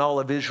faith in all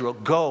of Israel.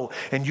 Go,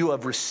 and you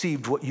have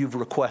received what you've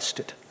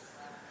requested.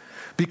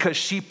 Because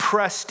she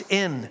pressed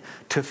in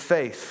to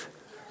faith.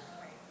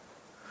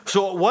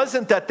 So it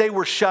wasn't that they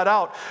were shut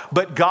out,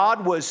 but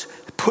God was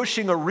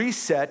pushing a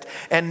reset,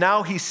 and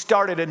now he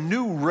started a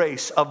new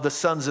race of the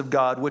sons of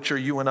God, which are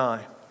you and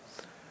I.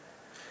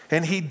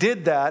 And he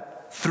did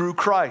that through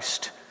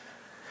Christ.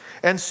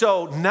 And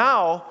so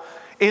now,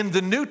 in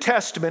the New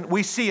Testament,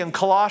 we see in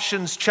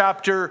Colossians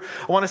chapter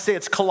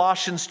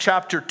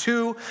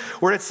 2,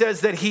 where it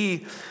says that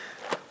he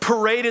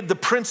paraded the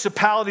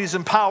principalities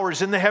and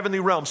powers in the heavenly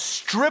realm,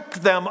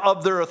 stripped them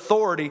of their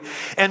authority,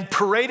 and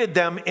paraded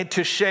them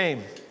into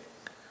shame.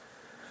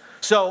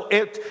 So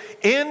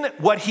in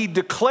what he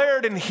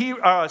declared in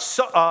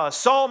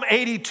Psalm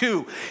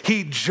 82,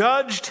 he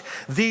judged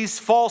these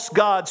false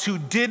gods who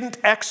didn't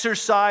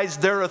exercise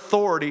their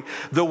authority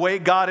the way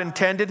God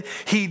intended.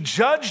 He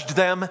judged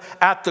them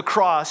at the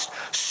cross,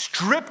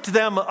 stripped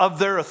them of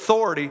their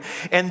authority,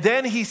 and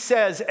then he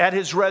says at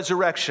his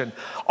resurrection,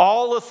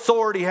 all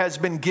authority has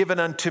been given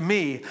unto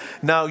me.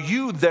 Now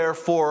you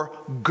therefore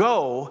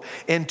go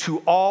into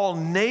all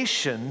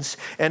nations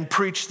and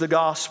preach the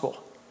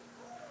gospel.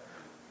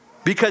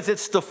 Because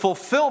it's the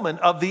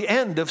fulfillment of the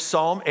end of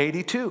Psalm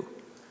 82.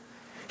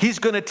 He's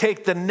going to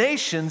take the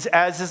nations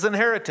as his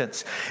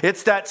inheritance.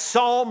 It's that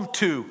Psalm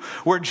 2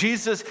 where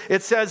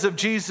it says of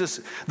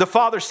Jesus, the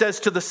Father says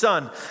to the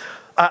Son,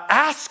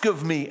 ask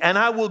of me and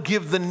I will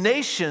give the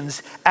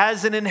nations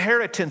as an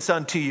inheritance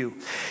unto you.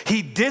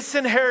 He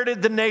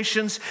disinherited the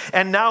nations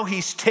and now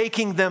he's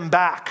taking them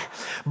back.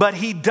 But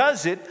he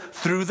does it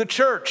through the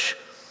church.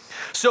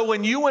 So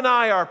when you and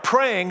I are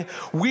praying,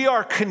 we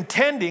are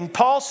contending.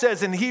 Paul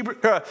says in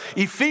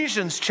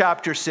Ephesians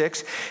chapter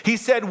 6, he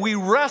said, we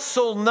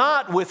wrestle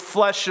not with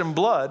flesh and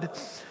blood,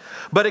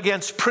 but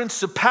against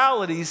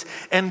principalities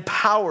and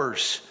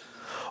powers,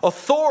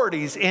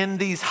 authorities in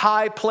these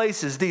high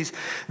places,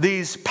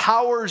 these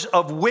powers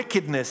of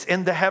wickedness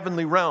in the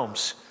heavenly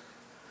realms.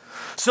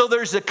 So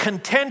there's a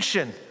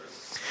contention.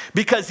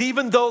 Because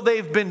even though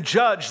they've been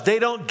judged, they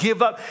don't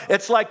give up.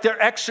 It's like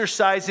they're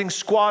exercising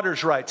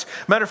squatters' rights.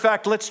 Matter of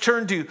fact, look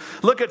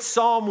at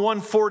Psalm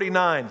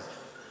 149.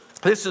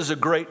 This is a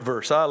great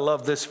verse. I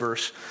love this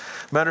verse.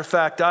 Matter of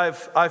fact,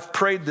 I've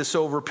prayed this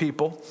over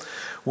people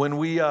when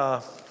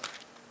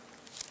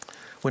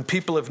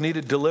people have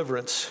needed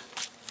deliverance.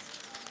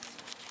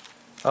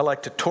 I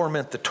like to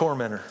torment the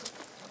tormentor.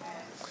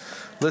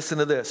 Listen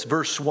to this,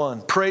 verse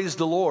 1. Praise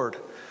the Lord.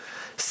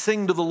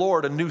 Sing to the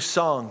Lord a new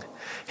song,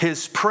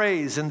 his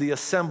praise in the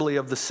assembly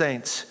of the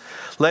saints.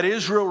 Let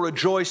Israel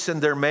rejoice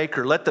in their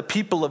maker. Let the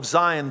people of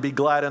Zion be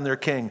glad in their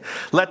king.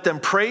 Let them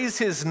praise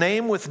his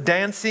name with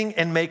dancing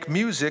and make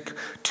music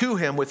to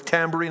him with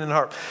tambourine and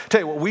harp.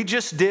 Tell you what we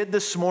just did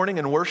this morning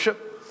in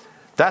worship,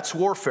 that's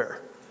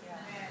warfare.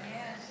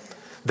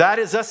 That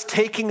is us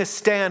taking a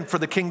stand for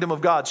the kingdom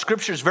of God.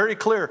 Scripture is very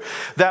clear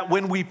that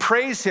when we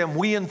praise him,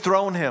 we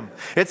enthrone him.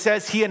 It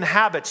says he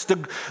inhabits.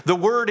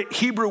 The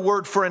Hebrew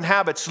word for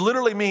inhabits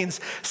literally means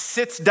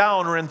sits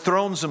down or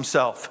enthrones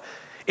himself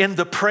in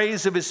the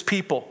praise of his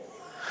people.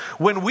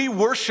 When we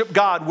worship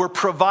God, we're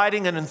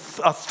providing a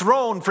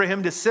throne for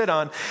him to sit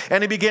on,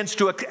 and he begins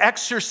to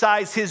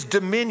exercise his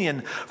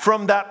dominion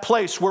from that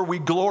place where we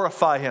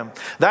glorify him.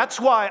 That's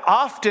why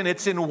often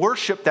it's in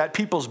worship that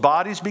people's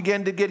bodies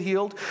begin to get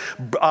healed.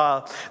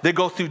 They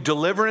go through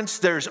deliverance.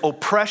 There's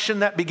oppression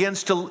that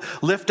begins to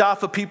lift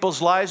off of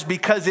people's lives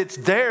because it's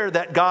there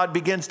that God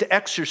begins to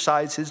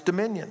exercise his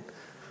dominion.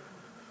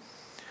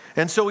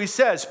 And so he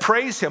says,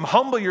 praise him,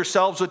 humble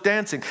yourselves with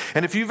dancing.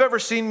 And if you've ever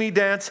seen me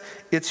dance,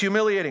 it's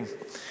humiliating.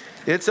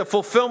 It's a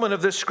fulfillment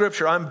of this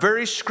scripture. I'm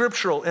very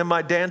scriptural in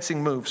my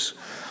dancing moves.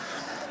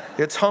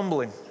 It's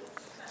humbling.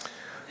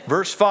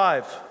 Verse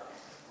 5,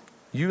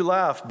 you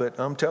laugh, but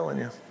I'm telling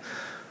you.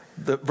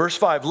 Verse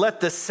 5, let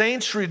the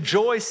saints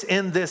rejoice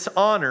in this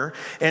honor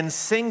and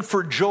sing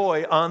for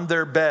joy on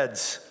their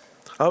beds.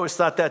 I always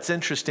thought that's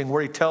interesting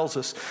where he tells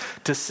us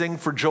to sing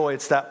for joy.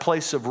 It's that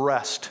place of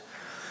rest.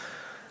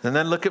 And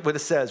then look at what it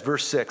says,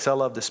 verse 6. I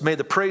love this. May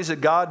the praise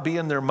of God be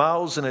in their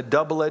mouths and a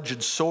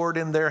double-edged sword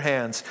in their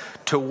hands.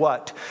 To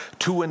what?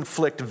 To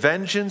inflict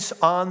vengeance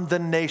on the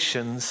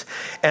nations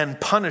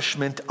and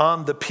punishment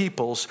on the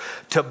peoples,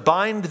 to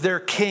bind their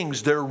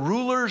kings, their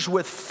rulers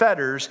with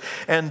fetters,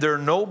 and their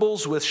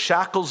nobles with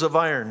shackles of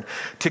iron,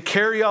 to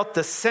carry out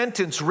the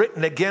sentence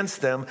written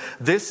against them.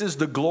 This is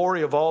the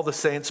glory of all the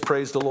saints.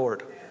 Praise the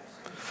Lord.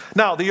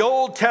 Now, the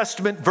Old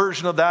Testament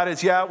version of that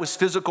is, it was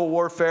physical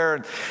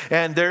warfare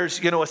and there's,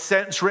 a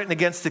sentence written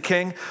against the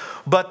king.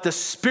 But the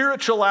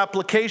spiritual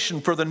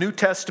application for the New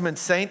Testament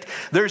saint,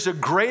 there's a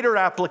greater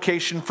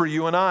application for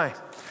you and I.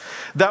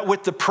 That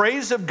with the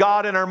praise of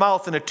God in our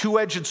mouth and a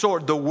two-edged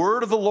sword, the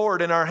word of the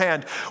Lord in our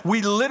hand,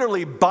 we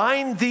literally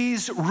bind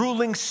these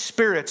ruling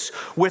spirits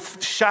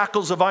with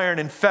shackles of iron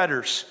and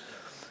fetters.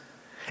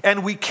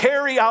 And we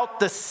carry out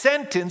the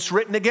sentence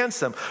written against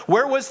them.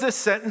 Where was this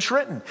sentence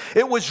written?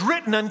 It was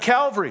written on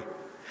Calvary.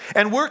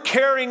 And we're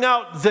carrying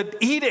out the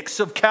edicts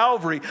of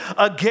Calvary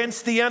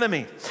against the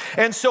enemy.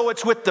 And so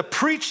it's with the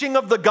preaching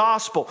of the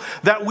gospel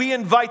that we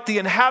invite the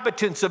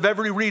inhabitants of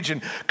every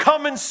region,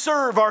 come and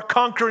serve our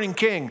conquering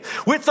King.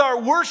 With our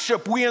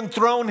worship, we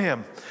enthrone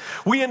him.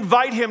 We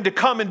invite him to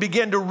come and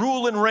begin to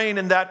rule and reign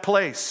in that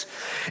place.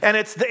 And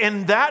it's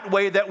in that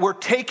way that we're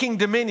taking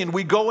dominion.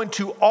 We go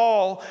into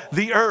all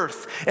the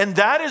earth. And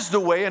that is the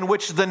way in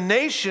which the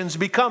nations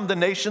become the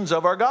nations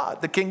of our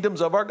God, the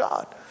kingdoms of our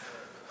God.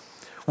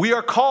 We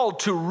are called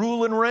to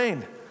rule and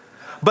reign,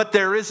 but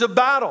there is a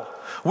battle.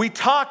 We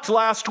talked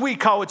last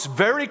week how it's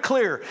very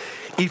clear.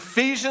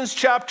 Ephesians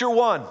chapter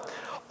 1,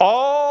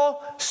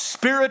 all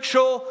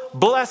spiritual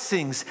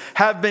blessings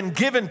have been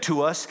given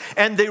to us,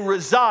 and they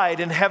reside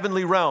in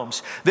heavenly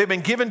realms. They've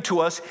been given to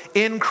us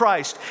in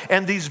Christ,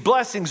 and these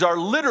blessings are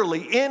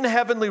literally in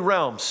heavenly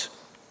realms.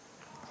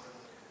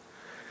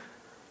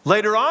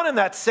 Later on in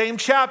that same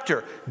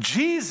chapter,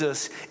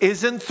 Jesus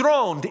is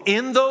enthroned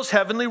in those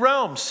heavenly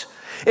realms.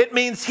 It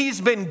means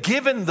he's been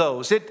given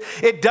those.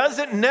 It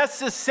doesn't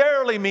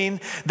necessarily mean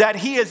that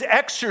he is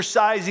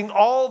exercising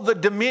all the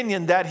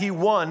dominion that he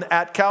won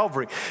at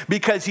Calvary,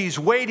 because he's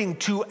waiting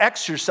to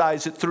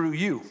exercise it through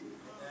you.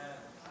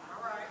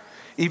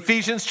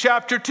 Ephesians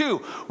chapter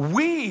 2,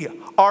 we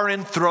are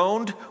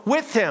enthroned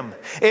with him.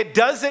 It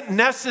doesn't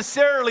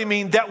necessarily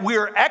mean that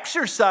we're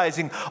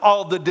exercising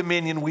all the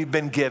dominion we've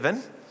been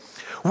given.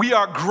 We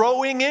are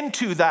growing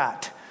into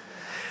that.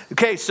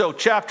 Okay, so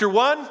chapter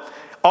 1,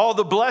 all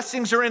the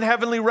blessings are in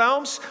heavenly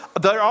realms.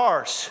 They're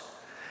ours.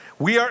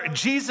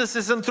 Jesus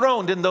is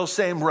enthroned in those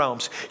same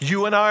realms.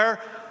 You and I are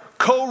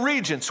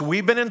co-regents.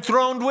 We've been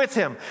enthroned with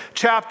him.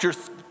 Chapter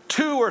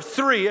 2 or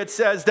 3, it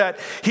says that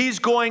he's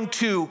going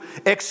to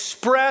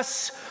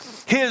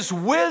express his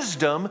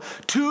wisdom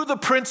to the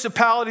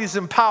principalities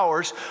and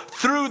powers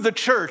through the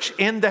church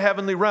in the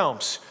heavenly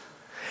realms.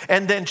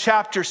 And then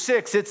chapter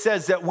 6, it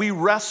says that we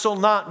wrestle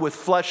not with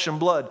flesh and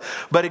blood,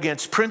 but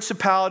against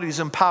principalities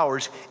and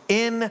powers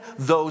in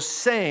those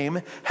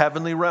same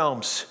heavenly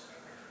realms.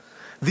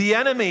 The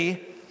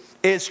enemy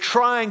is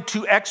trying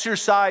to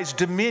exercise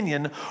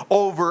dominion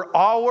over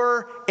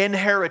our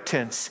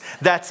inheritance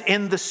that's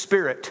in the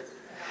Spirit.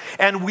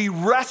 And we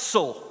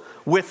wrestle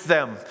with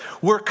them.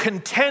 We're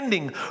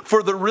contending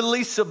for the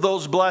release of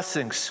those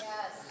blessings.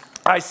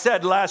 I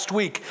said last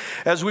week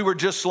as we were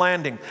just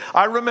landing,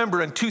 I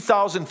remember in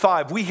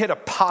 2005, we hit a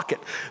pocket.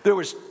 There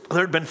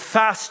had been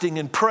fasting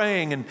and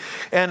praying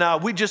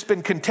and we'd just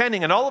been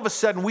contending. And all of a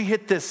sudden we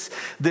hit this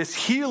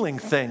healing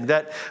thing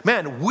that,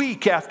 man,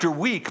 week after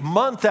week,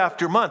 month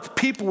after month,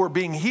 people were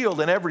being healed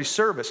in every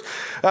service.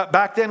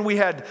 Back then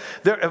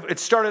it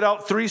started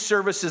out 3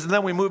 services and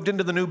then we moved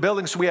into the new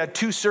building. So we had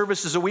 2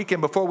 services a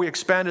weekend before we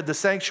expanded the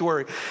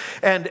sanctuary.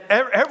 And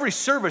every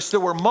service,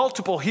 there were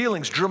multiple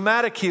healings,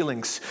 dramatic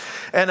healings.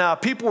 And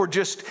people were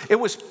it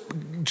was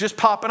just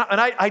popping up. And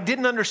I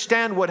didn't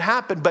understand what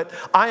happened, but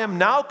I am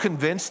now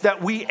convinced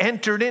that we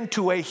entered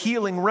into a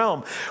healing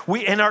realm.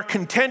 In our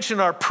contention,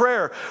 our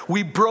prayer,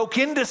 we broke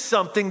into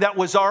something that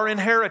was our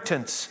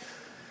inheritance.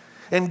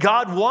 And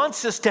God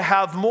wants us to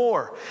have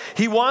more.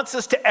 He wants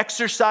us to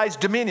exercise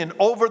dominion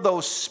over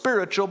those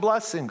spiritual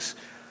blessings.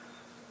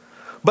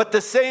 But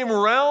the same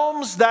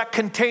realms that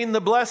contain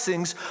the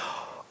blessings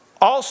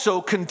also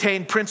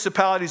contain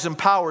principalities and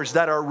powers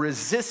that are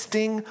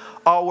resisting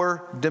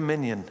our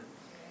dominion.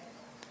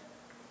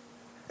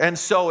 And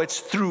so it's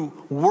through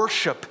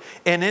worship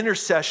and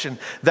intercession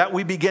that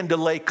we begin to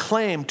lay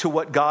claim to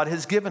what God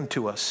has given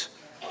to us.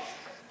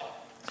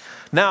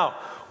 Now,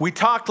 we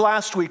talked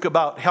last week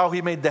about how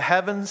he made the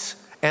heavens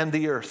and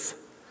the earth.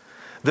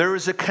 There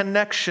is a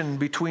connection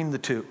between the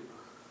two.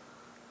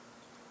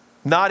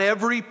 Not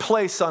every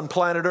place on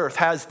planet Earth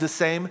has the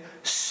same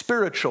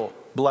spiritual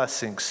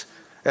blessings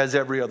as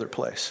every other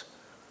place.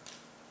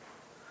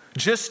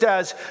 Just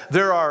as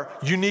there are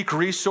unique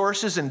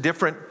resources in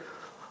different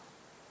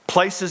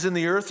places in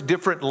the earth,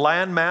 different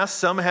land mass.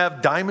 Some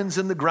have diamonds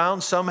in the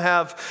ground, some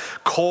have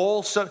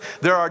coal.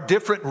 There are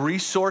different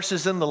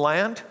resources in the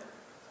land.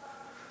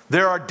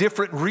 There are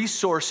different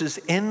resources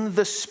in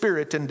the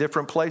spirit in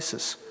different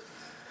places.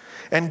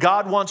 And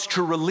God wants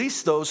to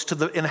release those to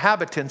the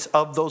inhabitants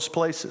of those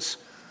places.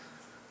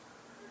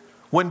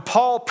 When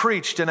Paul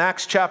preached in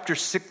Acts chapter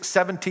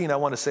 17, I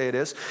want to say it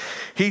is,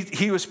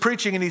 he was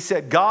preaching and he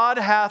said, God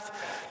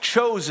hath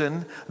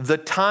chosen the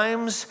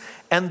times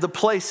and the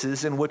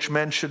places in which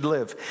men should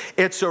live.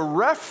 It's a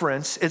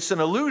reference, it's an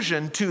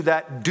allusion to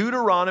that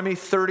Deuteronomy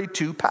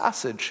 32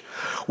 passage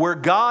where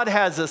God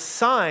has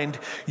assigned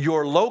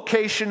your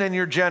location and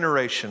your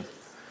generation.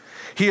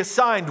 He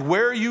assigned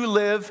where you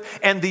live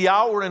and the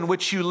hour in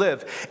which you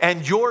live.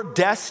 And your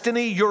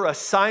destiny, your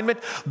assignment,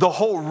 the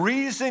whole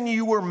reason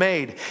you were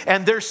made.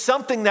 And there's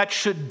something that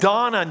should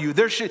dawn on you.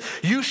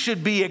 You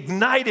should be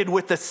ignited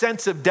with a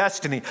sense of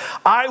destiny.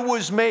 I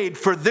was made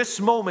for this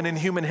moment in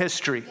human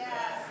history. Yes.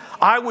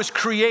 I was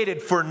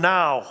created for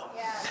now.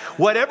 Yes.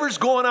 Whatever's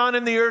going on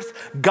in the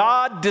earth,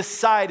 God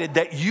decided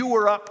that you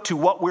were up to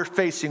what we're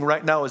facing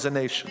right now as a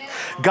nation.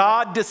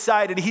 God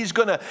decided He's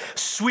going to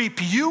sweep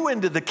you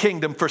into the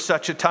kingdom for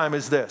such a time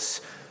as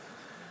this.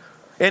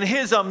 In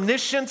His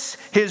omniscience,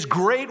 His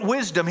great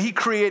wisdom, He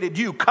created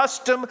you,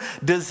 custom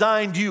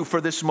designed you for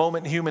this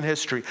moment in human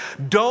history.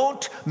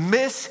 Don't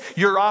miss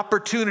your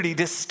opportunity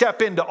to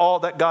step into all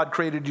that God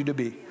created you to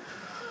be.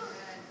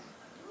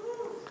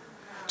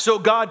 So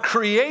God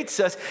creates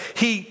us.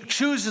 He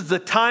chooses the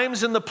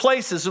times and the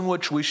places in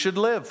which we should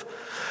live.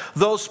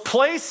 Those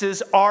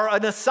places are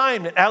an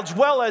assignment, as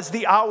well as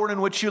the hour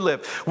in which you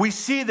live. We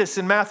see this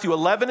in Matthew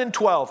 11 and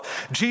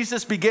 12.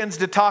 Jesus begins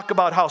to talk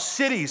about how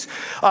cities,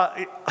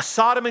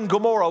 Sodom and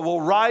Gomorrah,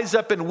 will rise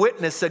up and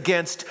witness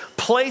against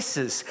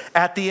places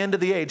at the end of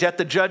the age, at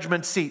the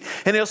judgment seat.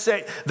 And He'll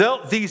say,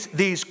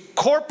 these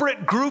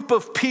corporate group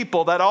of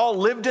people that all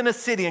lived in a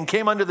city and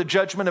came under the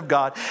judgment of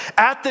God,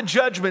 at the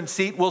judgment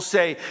seat will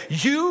say,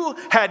 you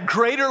had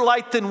greater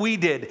light than we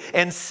did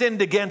and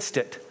sinned against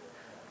it.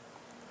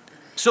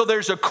 So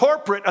there's a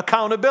corporate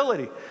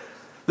accountability.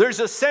 There's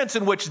a sense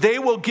in which they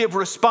will give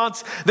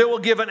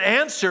an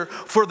answer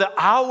for the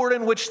hour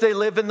in which they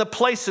live and the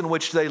place in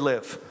which they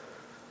live.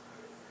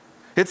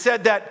 It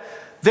said that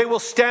they will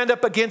stand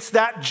up against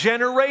that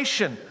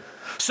generation.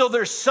 So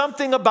there's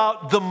something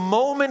about the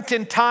moment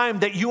in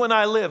time that you and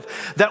I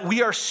live that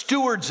we are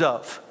stewards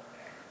of.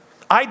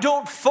 I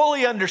don't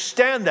fully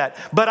understand that,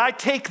 but I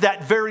take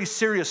that very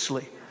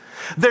seriously.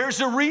 There's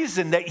a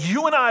reason that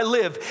you and I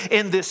live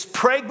in this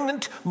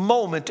pregnant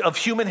moment of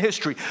human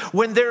history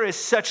when there is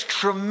such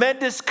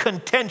tremendous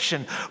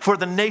contention for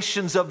the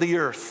nations of the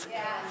earth.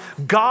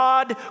 Yes.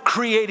 God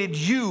created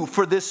you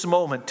for this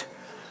moment,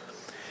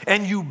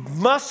 and you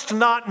must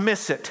not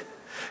miss it.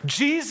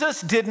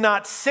 Jesus did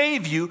not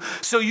save you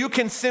so you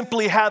can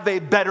simply have a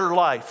better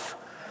life.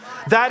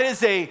 That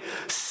is a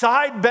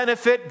side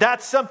benefit.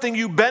 That's something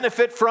you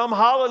benefit from.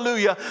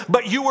 Hallelujah.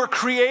 But you were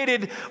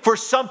created for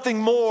something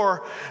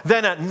more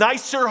than a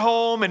nicer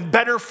home and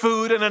better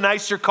food and a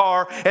nicer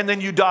car, and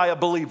then you die a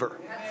believer.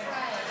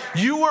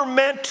 You were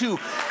meant to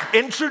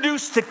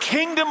introduce the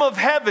kingdom of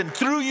heaven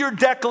through your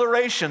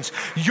declarations.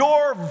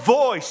 Your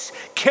voice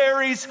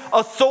carries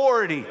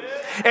authority.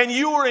 And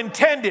you were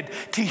intended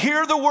to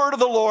hear the word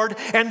of the Lord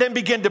and then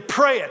begin to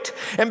pray it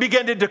and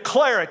begin to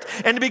declare it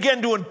and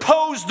begin to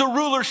impose the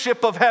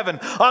rulership of heaven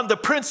on the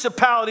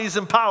principalities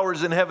and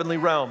powers in heavenly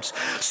realms.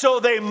 So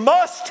they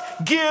must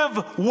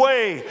give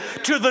way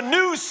to the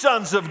new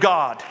sons of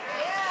God.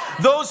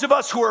 Those of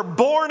us who are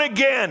born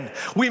again,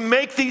 we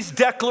make these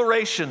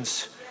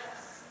declarations.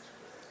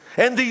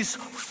 And these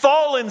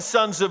fallen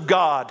sons of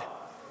God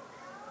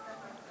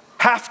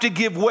have to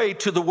give way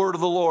to the word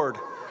of the Lord.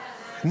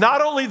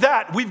 Not only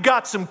that, we've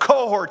got some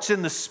cohorts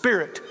in the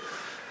spirit.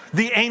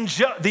 The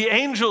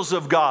angels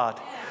of God.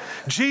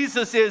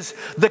 Jesus is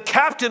the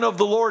captain of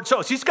the Lord's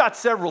host. He's got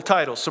several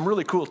titles, some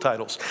really cool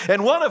titles.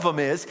 And one of them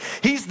is,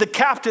 he's the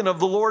captain of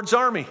the Lord's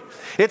army.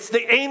 It's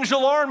the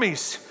angel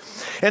armies.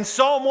 And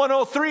Psalm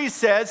 103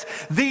 says,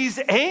 these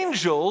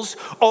angels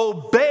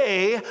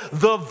obey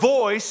the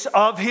voice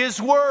of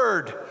His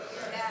word.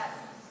 Yes.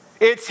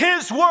 It's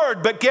His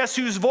word, but guess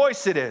whose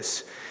voice it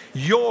is?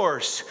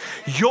 Yours.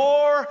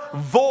 Your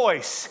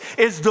voice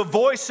is the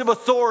voice of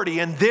authority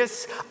in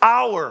this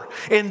hour,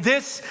 in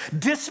this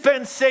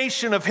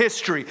dispensation of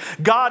history.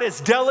 God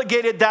has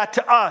delegated that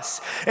to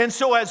us. And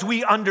so as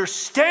we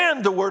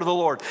understand the word of the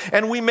Lord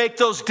and we make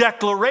those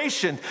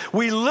declarations,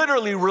 we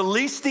literally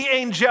release the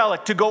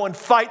angelic to go and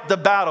fight the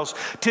battles,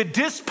 to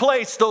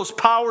displace those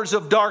powers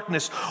of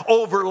darkness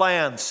over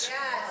lands.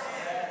 Yes.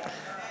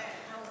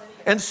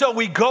 And so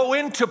we go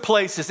into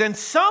places, and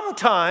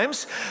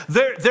sometimes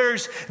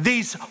there's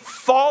these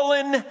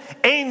fallen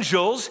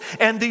angels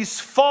and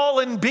these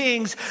fallen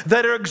beings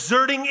that are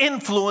exerting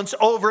influence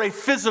over a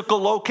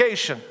physical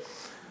location.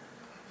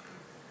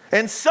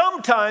 And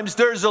sometimes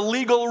there's a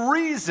legal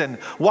reason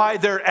why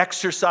they're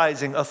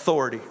exercising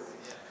authority.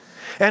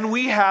 And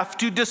we have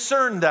to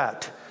discern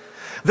that.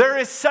 There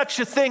is such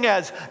a thing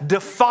as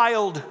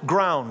defiled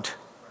ground.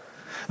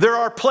 There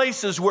are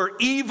places where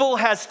evil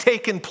has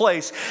taken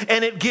place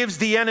and it gives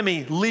the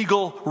enemy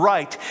legal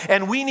right.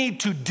 And we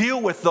need to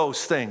deal with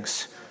those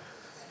things.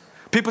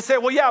 People say,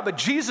 well, yeah, but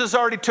Jesus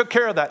already took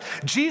care of that.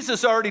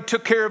 Jesus already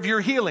took care of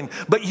your healing,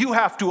 but you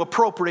have to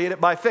appropriate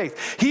it by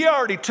faith. He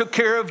already took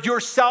care of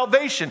your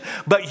salvation,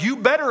 but you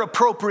better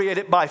appropriate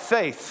it by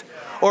faith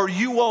or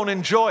you won't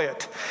enjoy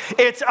it.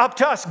 It's up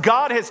to us.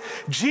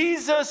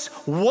 Jesus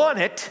won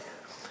it.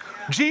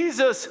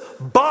 Jesus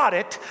bought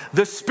it,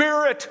 the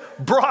Spirit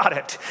brought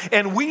it,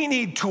 and we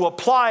need to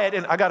apply it.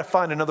 And I got to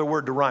find another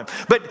word to rhyme.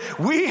 But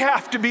we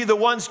have to be the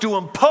ones to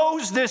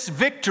impose this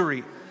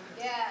victory.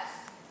 Yes.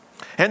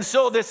 And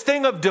so this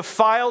thing of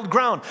defiled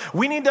ground,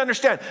 we need to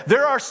understand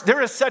there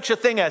is such a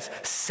thing as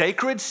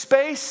sacred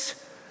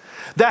space.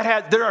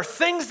 There are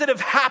things that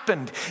have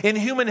happened in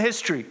human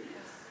history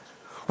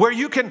where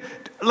you can,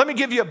 let me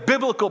give you a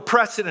biblical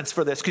precedence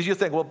for this, because you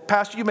think, well,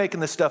 Pastor, you're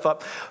making this stuff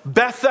up.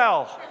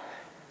 Bethel.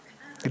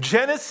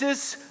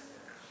 Genesis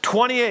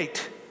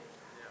 28.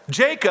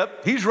 Jacob,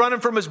 he's running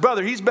from his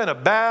brother. He's been a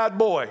bad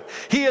boy.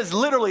 He is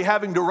literally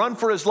having to run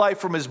for his life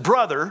from his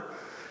brother.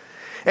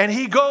 And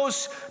he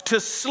goes to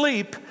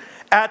sleep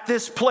at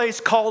this place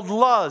called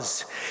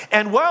Luz.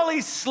 And while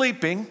he's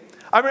sleeping,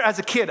 I remember as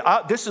a kid,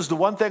 this is the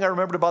one thing I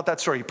remembered about that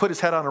story. He put his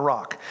head on a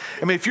rock.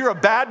 I mean, if you're a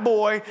bad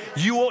boy,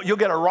 you'll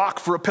get a rock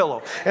for a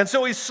pillow. And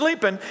so he's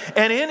sleeping,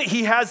 and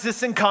he has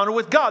this encounter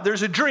with God.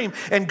 There's a dream,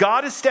 and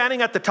God is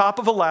standing at the top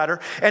of a ladder,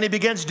 and he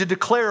begins to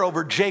declare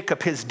over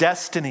Jacob his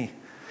destiny.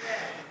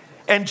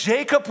 And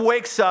Jacob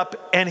wakes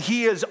up, and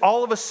he is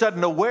all of a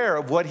sudden aware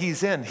of what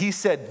he's in. He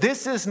said,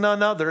 this is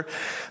none other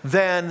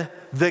than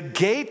the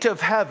gate of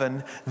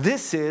heaven.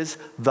 This is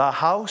the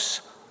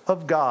house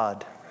of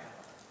God.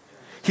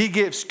 He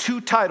gives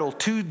two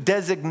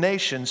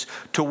designations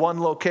to one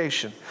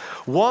location.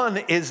 One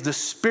is the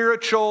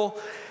spiritual,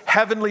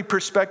 heavenly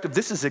perspective.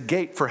 This is a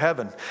gate for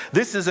heaven.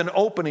 This is an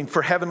opening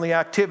for heavenly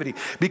activity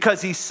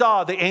because he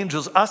saw the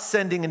angels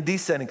ascending and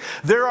descending.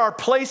 There are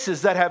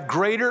places that have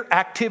greater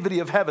activity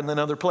of heaven than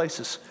other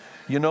places.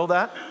 You know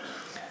that?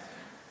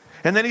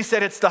 And then he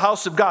said, it's the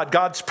house of God.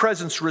 God's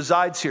presence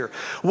resides here.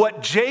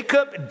 What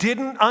Jacob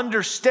didn't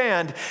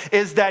understand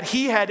is that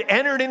he had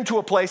entered into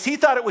a place. He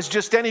thought it was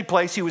just any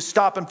place. He was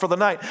stopping for the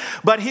night.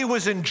 But he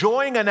was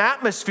enjoying an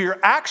atmosphere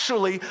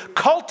actually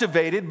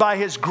cultivated by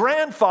his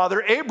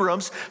grandfather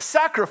Abram's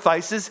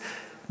sacrifices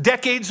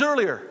decades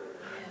earlier.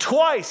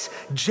 Twice,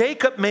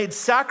 Jacob made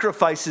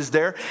sacrifices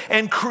there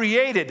and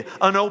created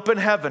an open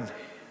heaven.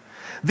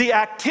 The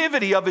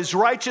activity of his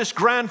righteous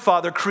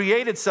grandfather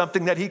created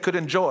something that he could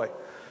enjoy.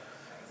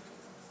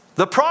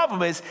 The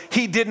problem is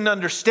he didn't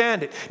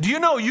understand it. Do you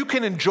know you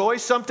can enjoy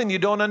something you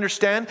don't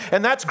understand?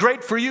 And that's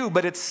great for you,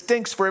 but it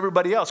stinks for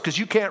everybody else because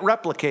you can't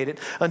replicate it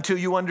until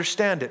you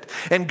understand it.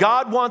 And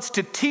God wants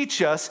to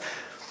teach us.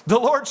 The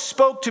Lord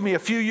spoke to me a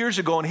few years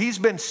ago, and he's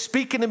been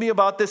speaking to me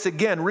about this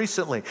again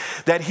recently,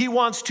 that he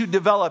wants to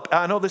develop,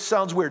 I know this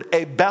sounds weird,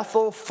 a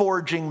Bethel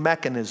forging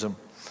mechanism.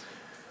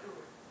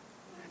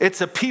 It's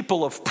a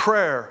people of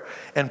prayer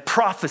and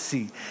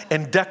prophecy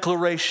and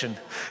declaration.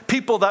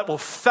 People that will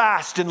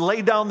fast and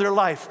lay down their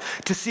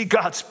life to see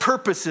God's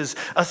purposes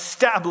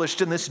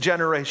established in this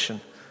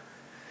generation.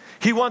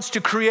 He wants to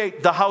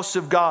create the house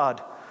of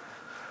God.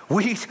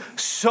 We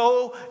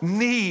so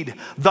need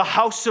the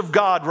house of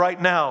God right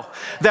now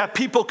that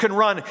people can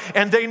run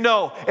and they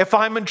know if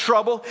I'm in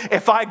trouble,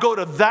 if I go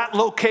to that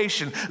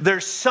location,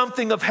 there's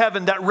something of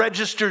heaven that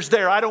registers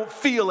there. I don't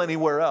feel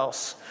anywhere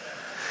else.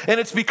 And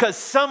it's because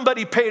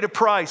somebody paid a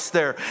price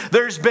there.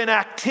 There's been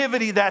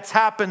activity that's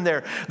happened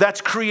there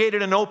that's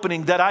created an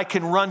opening that I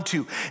can run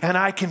to and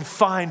I can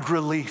find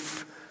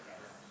relief.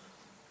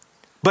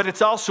 But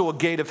it's also a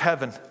gate of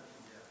heaven.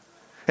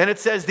 And it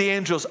says the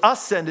angels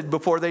ascended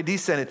before they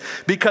descended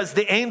because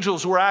the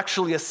angels were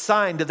actually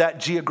assigned to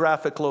that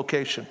geographic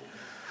location.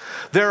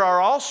 There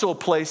are also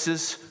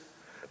places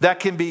that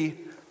can be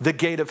the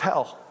gate of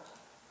hell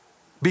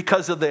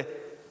because of the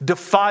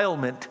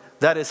defilement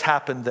that has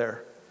happened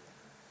there.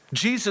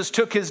 Jesus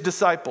took his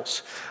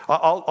disciples.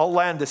 I'll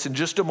land this in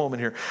just a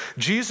moment here.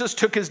 Jesus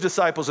took his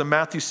disciples in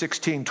Matthew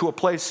 16 to a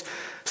place,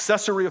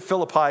 Caesarea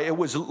Philippi. It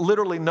was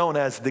literally known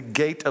as the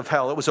gate of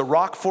hell. It was a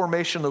rock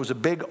formation. There was a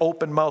big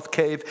open mouth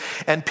cave,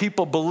 and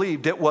people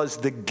believed it was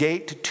the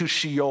gate to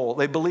Sheol.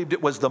 They believed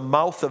it was the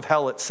mouth of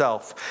hell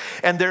itself.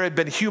 And there had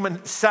been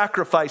human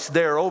sacrifice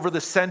there over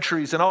the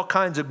centuries and all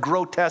kinds of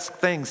grotesque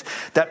things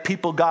that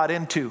people got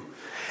into.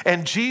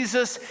 And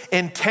Jesus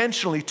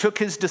intentionally took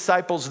his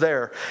disciples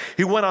there.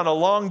 He went on a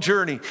long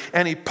journey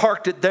and he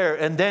parked it there.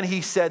 And then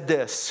he said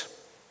this,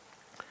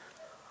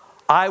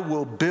 I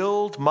will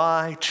build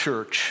my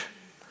church,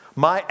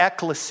 my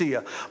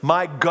ecclesia,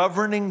 my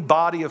governing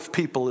body of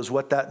people is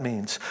what that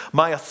means.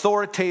 My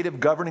authoritative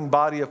governing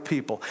body of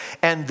people.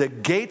 And the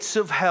gates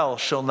of hell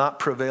shall not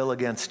prevail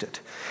against it.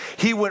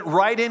 He went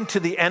right into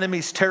the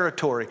enemy's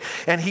territory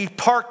and he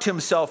parked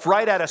himself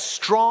right at a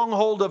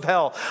stronghold of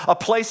hell, a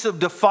place of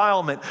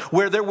defilement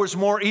where there was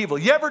more evil.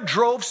 You ever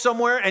drove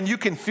somewhere and you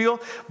can feel,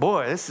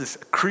 boy, this is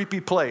a creepy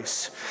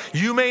place.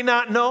 You may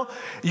not know,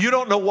 you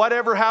don't know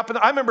whatever happened.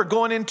 I remember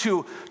going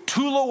into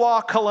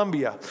Tulawa,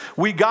 Colombia.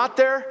 We got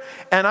there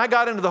and I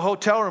got into the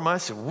hotel room. I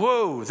said,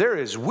 whoa, there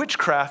is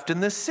witchcraft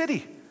in this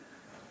city.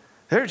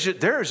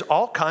 There's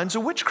all kinds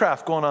of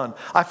witchcraft going on.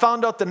 I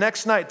found out the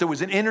next night there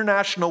was an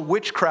international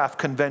witchcraft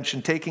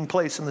convention taking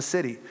place in the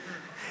city.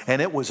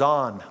 And it was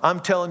on. I'm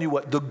telling you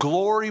what, the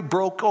glory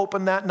broke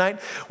open that night.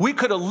 We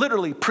could have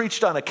literally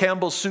preached on a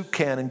Campbell's soup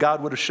can and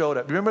God would have showed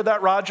up. Remember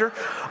that, Roger?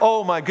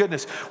 Oh my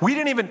goodness. We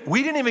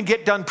didn't even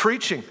get done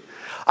preaching.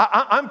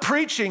 I'm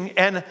preaching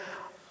and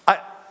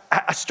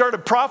I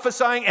started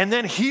prophesying and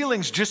then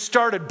healings just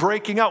started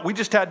breaking out. We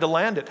just had to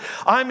land it.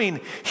 I mean,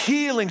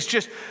 healings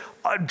just...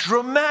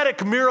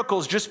 dramatic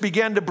miracles just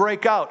began to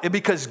break out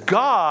because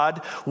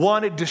God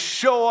wanted to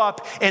show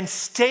up and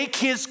stake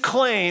his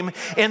claim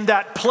in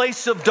that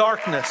place of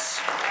darkness.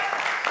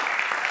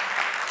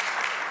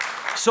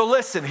 So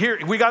listen, here,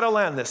 we got to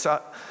land this.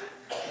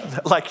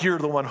 Like you're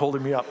the one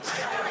holding me up.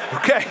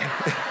 Okay.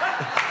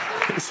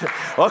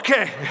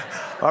 Okay,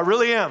 I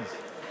really am.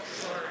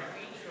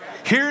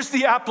 Here's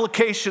the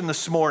application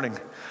this morning.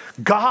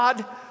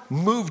 God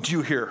moved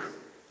you here.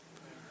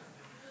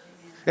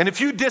 And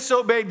if you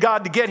disobeyed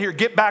God to get here,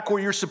 get back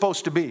where you're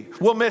supposed to be.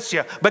 We'll miss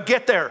you, but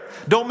get there.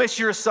 Don't miss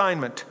your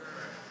assignment.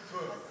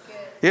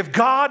 If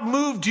God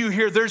moved you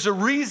here, there's a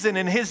reason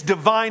in His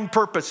divine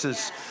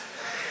purposes.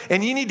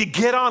 And you need to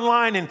get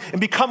online and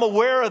become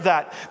aware of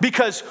that,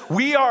 because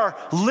we are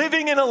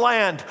living in a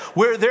land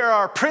where there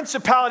are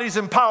principalities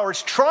and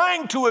powers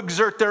trying to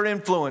exert their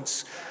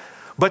influence.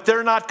 But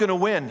they're not going to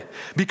win,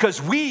 because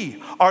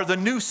we are the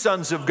new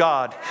sons of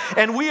God.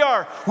 And we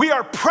are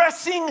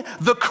pressing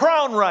the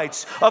crown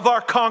rights of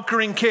our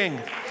conquering King.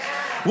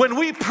 When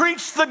we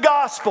preach the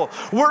gospel,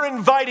 we're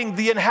inviting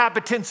the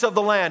inhabitants of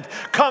the land,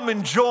 come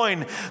and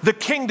join the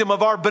kingdom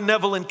of our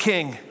benevolent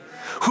King,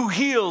 who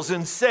heals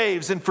and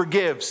saves and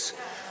forgives.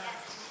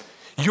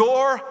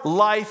 Your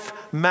life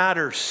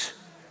matters.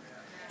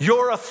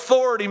 Your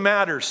authority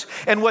matters.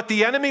 And what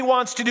the enemy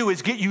wants to do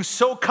is get you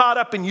so caught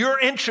up in your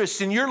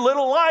interests in your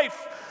little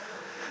life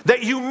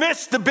that you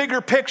miss the bigger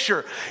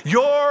picture.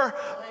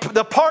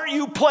 The part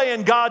you play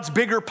in God's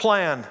bigger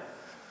plan.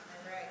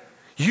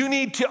 You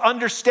need to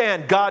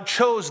understand God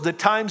chose the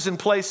times and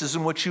places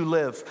in which you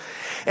live.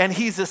 And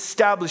He's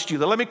established you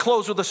there. Let me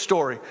close with a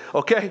story,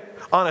 okay?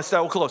 Honest,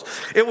 I will close.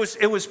 It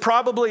was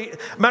probably,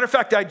 matter of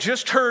fact, I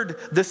just heard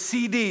the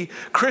CD.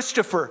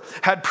 Christopher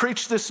had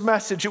preached this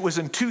message. It was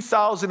in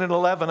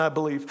 2011, I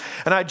believe.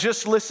 And I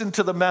just listened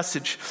to the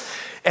message.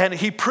 And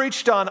he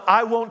preached on,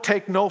 I won't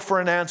take no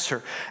for an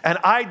answer. And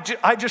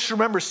I just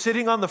remember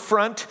sitting on the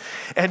front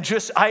and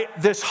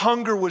this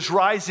hunger was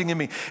rising in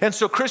me. And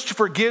so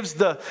Christopher gives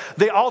the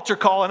altar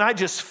call, and I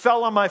just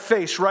fell on my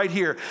face right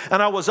here.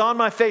 And I was on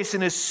my face,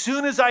 and as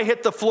soon as I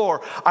hit the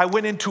floor, I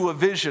went into a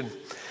vision.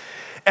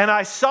 And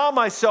I saw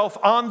myself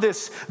on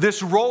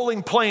this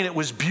rolling plane. It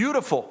was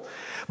beautiful.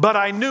 But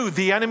I knew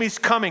the enemy's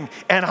coming,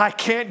 and I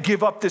can't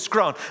give up this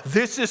ground.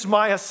 This is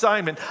my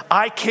assignment.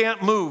 I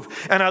can't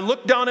move. And I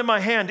looked down in my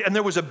hand, and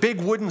there was a big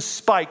wooden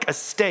spike, a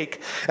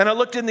stake. And I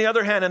looked in the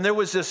other hand, and there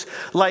was this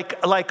like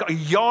a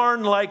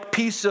yarn-like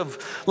piece of,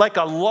 like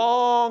a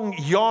long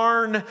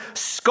yarn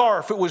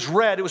scarf. It was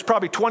red. It was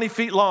probably 20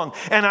 feet long.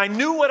 And I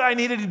knew what I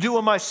needed to do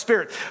in my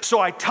spirit. So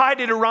I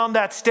tied it around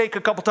that stake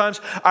a couple times.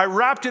 I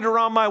wrapped it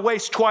around my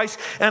waist twice,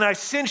 and I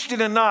cinched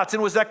it in knots.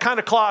 And it was that kind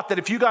of cloth that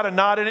if you got a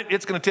knot in it,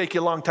 it's going to take you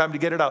a long time to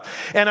get it out.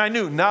 And I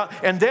knew now,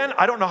 and then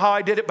I don't know how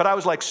I did it, but I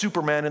was like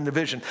Superman in the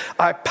vision.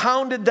 I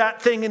pounded that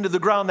thing into the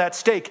ground, that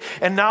stake,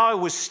 and now I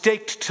was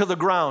staked to the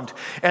ground.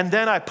 And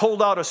then I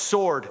pulled out a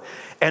sword,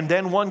 and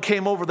then one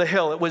came over the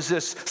hill. It was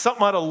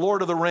something out of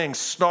Lord of the Rings,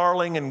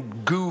 snarling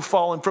and goo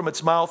falling from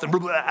its mouth,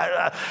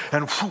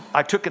 and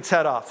I took its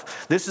head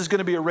off. This is going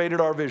to be a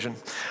rated R vision.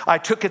 I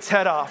took its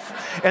head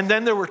off, and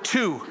then there were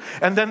 2,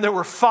 and then there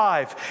were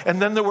 5, and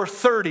then there were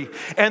 30,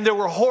 and there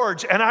were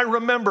hordes. And I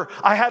remember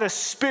I had a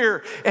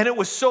spear, and it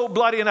was so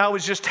bloody, and I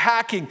was just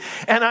hacking.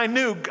 And I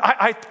knew,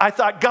 I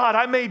thought, God,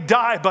 I may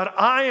die, but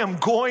I am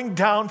going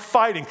down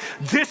fighting.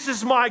 This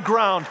is my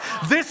ground.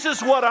 This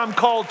is what I'm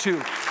called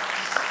to.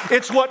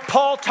 It's what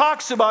Paul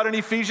talks about in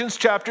Ephesians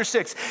chapter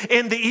 6.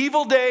 In the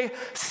evil day,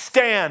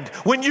 stand.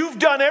 When you've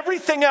done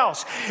everything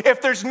else,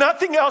 if there's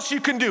nothing else you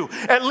can do,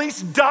 at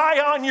least die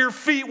on your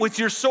feet with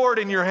your sword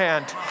in your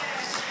hand.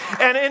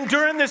 And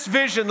during this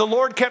vision, the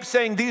Lord kept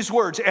saying these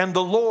words, and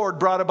the Lord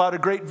brought about a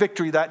great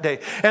victory that day.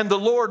 And the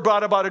Lord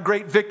brought about a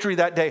great victory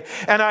that day.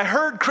 And I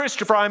heard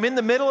Christopher, I'm in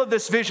the middle of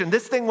this vision.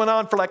 This thing went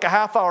on for like a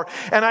half hour.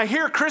 And I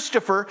hear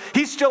Christopher,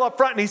 he's still up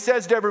front, and he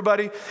says to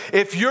everybody,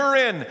 if you're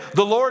in,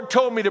 the Lord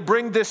told me to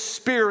bring this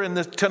spear in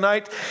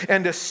tonight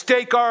and to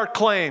stake our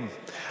claim.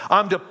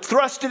 I'm to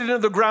thrust it into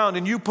the ground,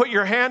 and you put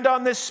your hand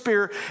on this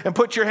spear and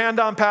put your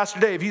hand on Pastor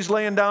Dave. He's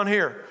laying down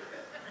here.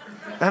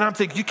 And I'm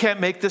thinking, you can't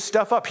make this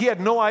stuff up. He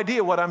had no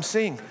idea what I'm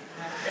seeing.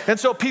 And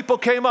so people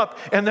came up,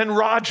 and then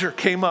Roger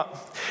came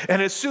up.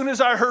 And as soon as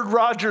I heard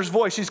Roger's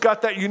voice, he's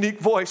got that unique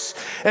voice.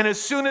 And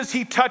as soon as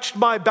he touched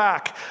my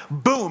back,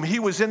 boom, he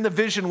was in the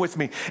vision with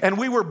me. And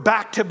we were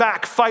back to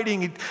back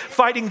fighting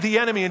the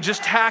enemy and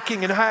just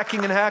hacking and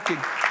hacking and hacking.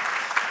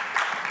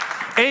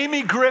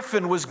 Amy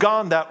Griffin was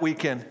gone that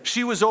weekend.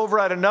 She was over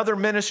at another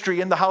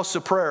ministry in the house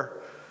of prayer,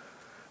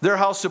 their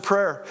house of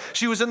prayer.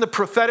 She was in the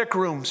prophetic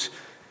rooms.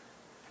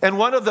 And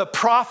one of the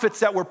prophets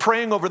that were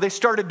praying over, they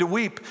started to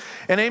weep.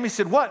 And Amy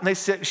said, what? And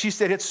she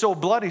said, it's so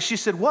bloody. She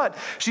said, what?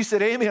 She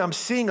said, Amy, I'm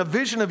seeing a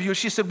vision of you.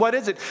 She said, what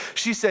is it?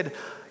 She said,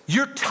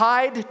 you're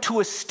tied to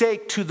a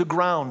stake to the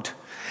ground,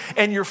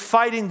 and you're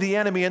fighting the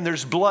enemy, and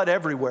there's blood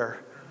everywhere.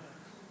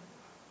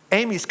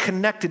 Amy's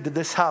connected to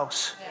this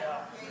house.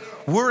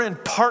 We're in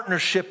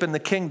partnership in the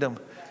kingdom.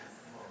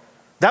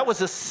 That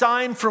was a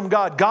sign from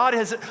God. God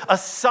has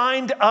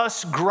assigned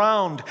us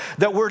ground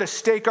that we're to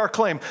stake our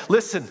claim.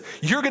 Listen,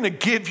 you're going to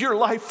give your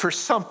life for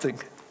something.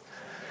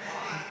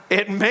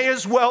 It may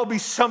as well be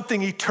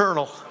something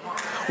eternal.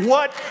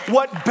 What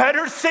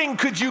better thing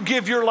could you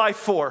give your life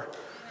for?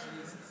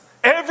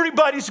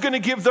 Everybody's going to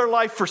give their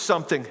life for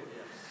something.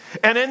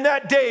 And in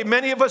that day,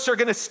 many of us are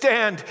going to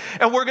stand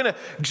and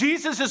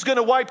Jesus is going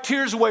to wipe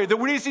tears away. The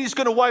reason he's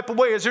going to wipe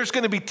away is there's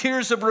going to be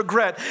tears of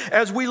regret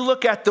as we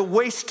look at the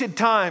wasted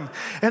time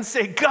and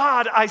say,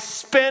 God, I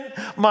spent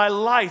my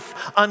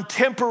life on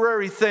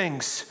temporary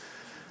things.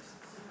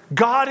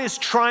 God is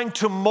trying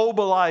to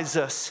mobilize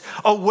us,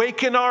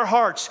 awaken our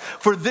hearts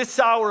for this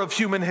hour of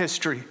human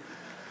history.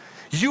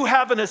 You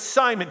have an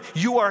assignment.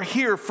 You are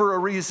here for a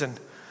reason.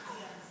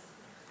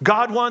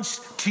 God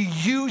wants to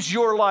use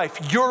your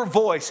life, your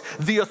voice,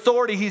 the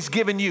authority he's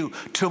given you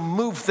to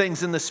move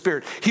things in the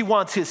Spirit. He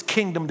wants his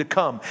kingdom to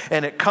come,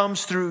 and it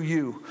comes through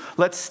you.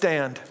 Let's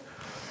stand.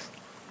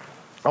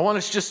 I want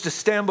us just to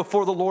stand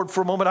before the Lord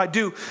for a moment. I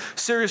do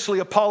seriously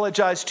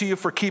apologize to you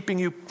for keeping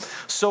you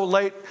so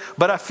late,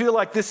 but I feel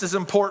like this is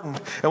important.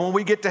 And when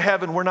we get to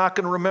heaven, we're not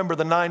going to remember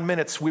the 9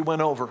 minutes we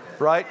went over,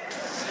 right?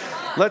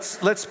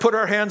 Let's put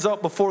our hands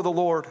up before the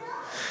Lord.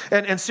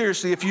 And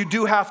seriously, if you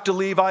do have to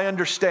leave, I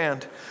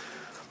understand.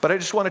 But I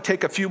just want to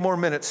take a few more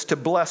minutes to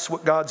bless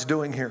what God's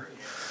doing here.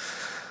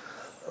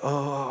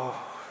 Oh.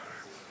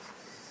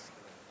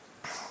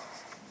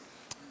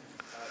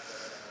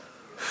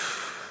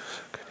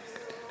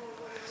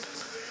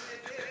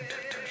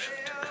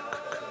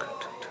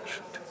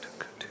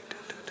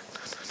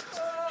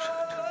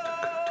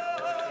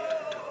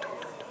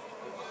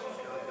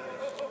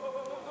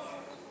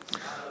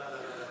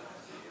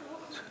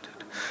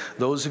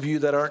 Those of you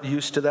that aren't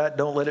used to that,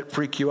 don't let it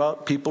freak you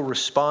out. People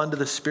respond to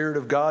the Spirit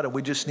of God, and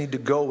we just need to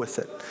go with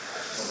it.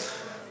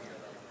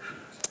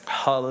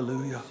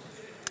 Hallelujah.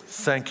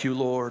 Thank you,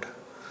 Lord.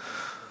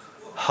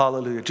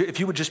 Hallelujah. If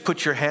you would just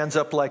put your hands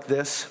up like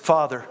this.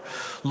 Father,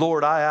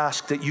 Lord, I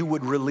ask that you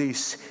would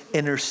release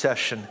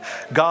intercession.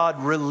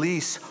 God,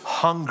 release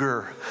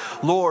hunger.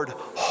 Lord,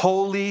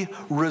 holy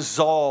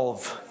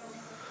resolve.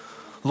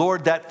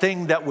 Lord, that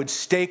thing that would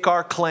stake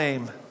our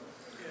claim.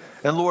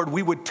 And Lord,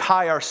 we would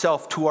tie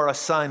ourselves to our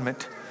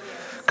assignment.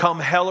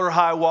 Come hell or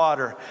high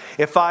water.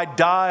 If I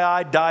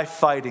die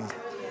fighting.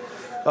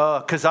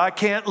 Because I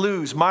can't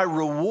lose. My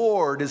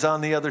reward is on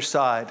the other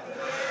side.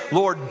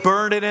 Lord,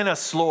 burn it in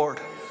us,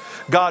 Lord.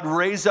 God,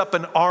 raise up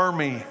an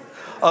army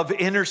of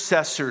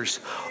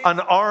intercessors, an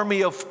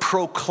army of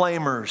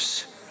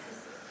proclaimers.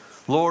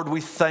 Lord,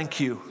 we thank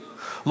you.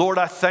 Lord,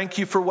 I thank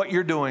you for what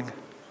you're doing.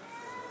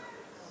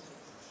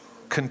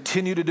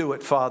 Continue to do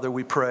it, Father,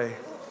 we pray.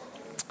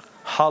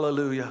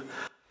 Hallelujah.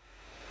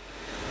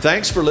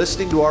 Thanks for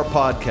listening to our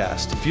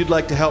podcast. If you'd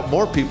like to help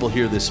more people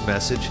hear this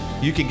message,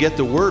 you can get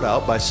the word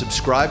out by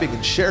subscribing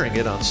and sharing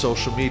it on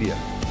social media.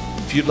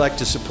 If you'd like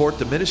to support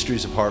the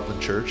ministries of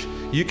Heartland Church,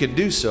 you can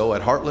do so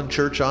at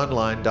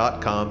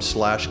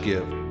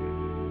heartlandchurchonline.com/give.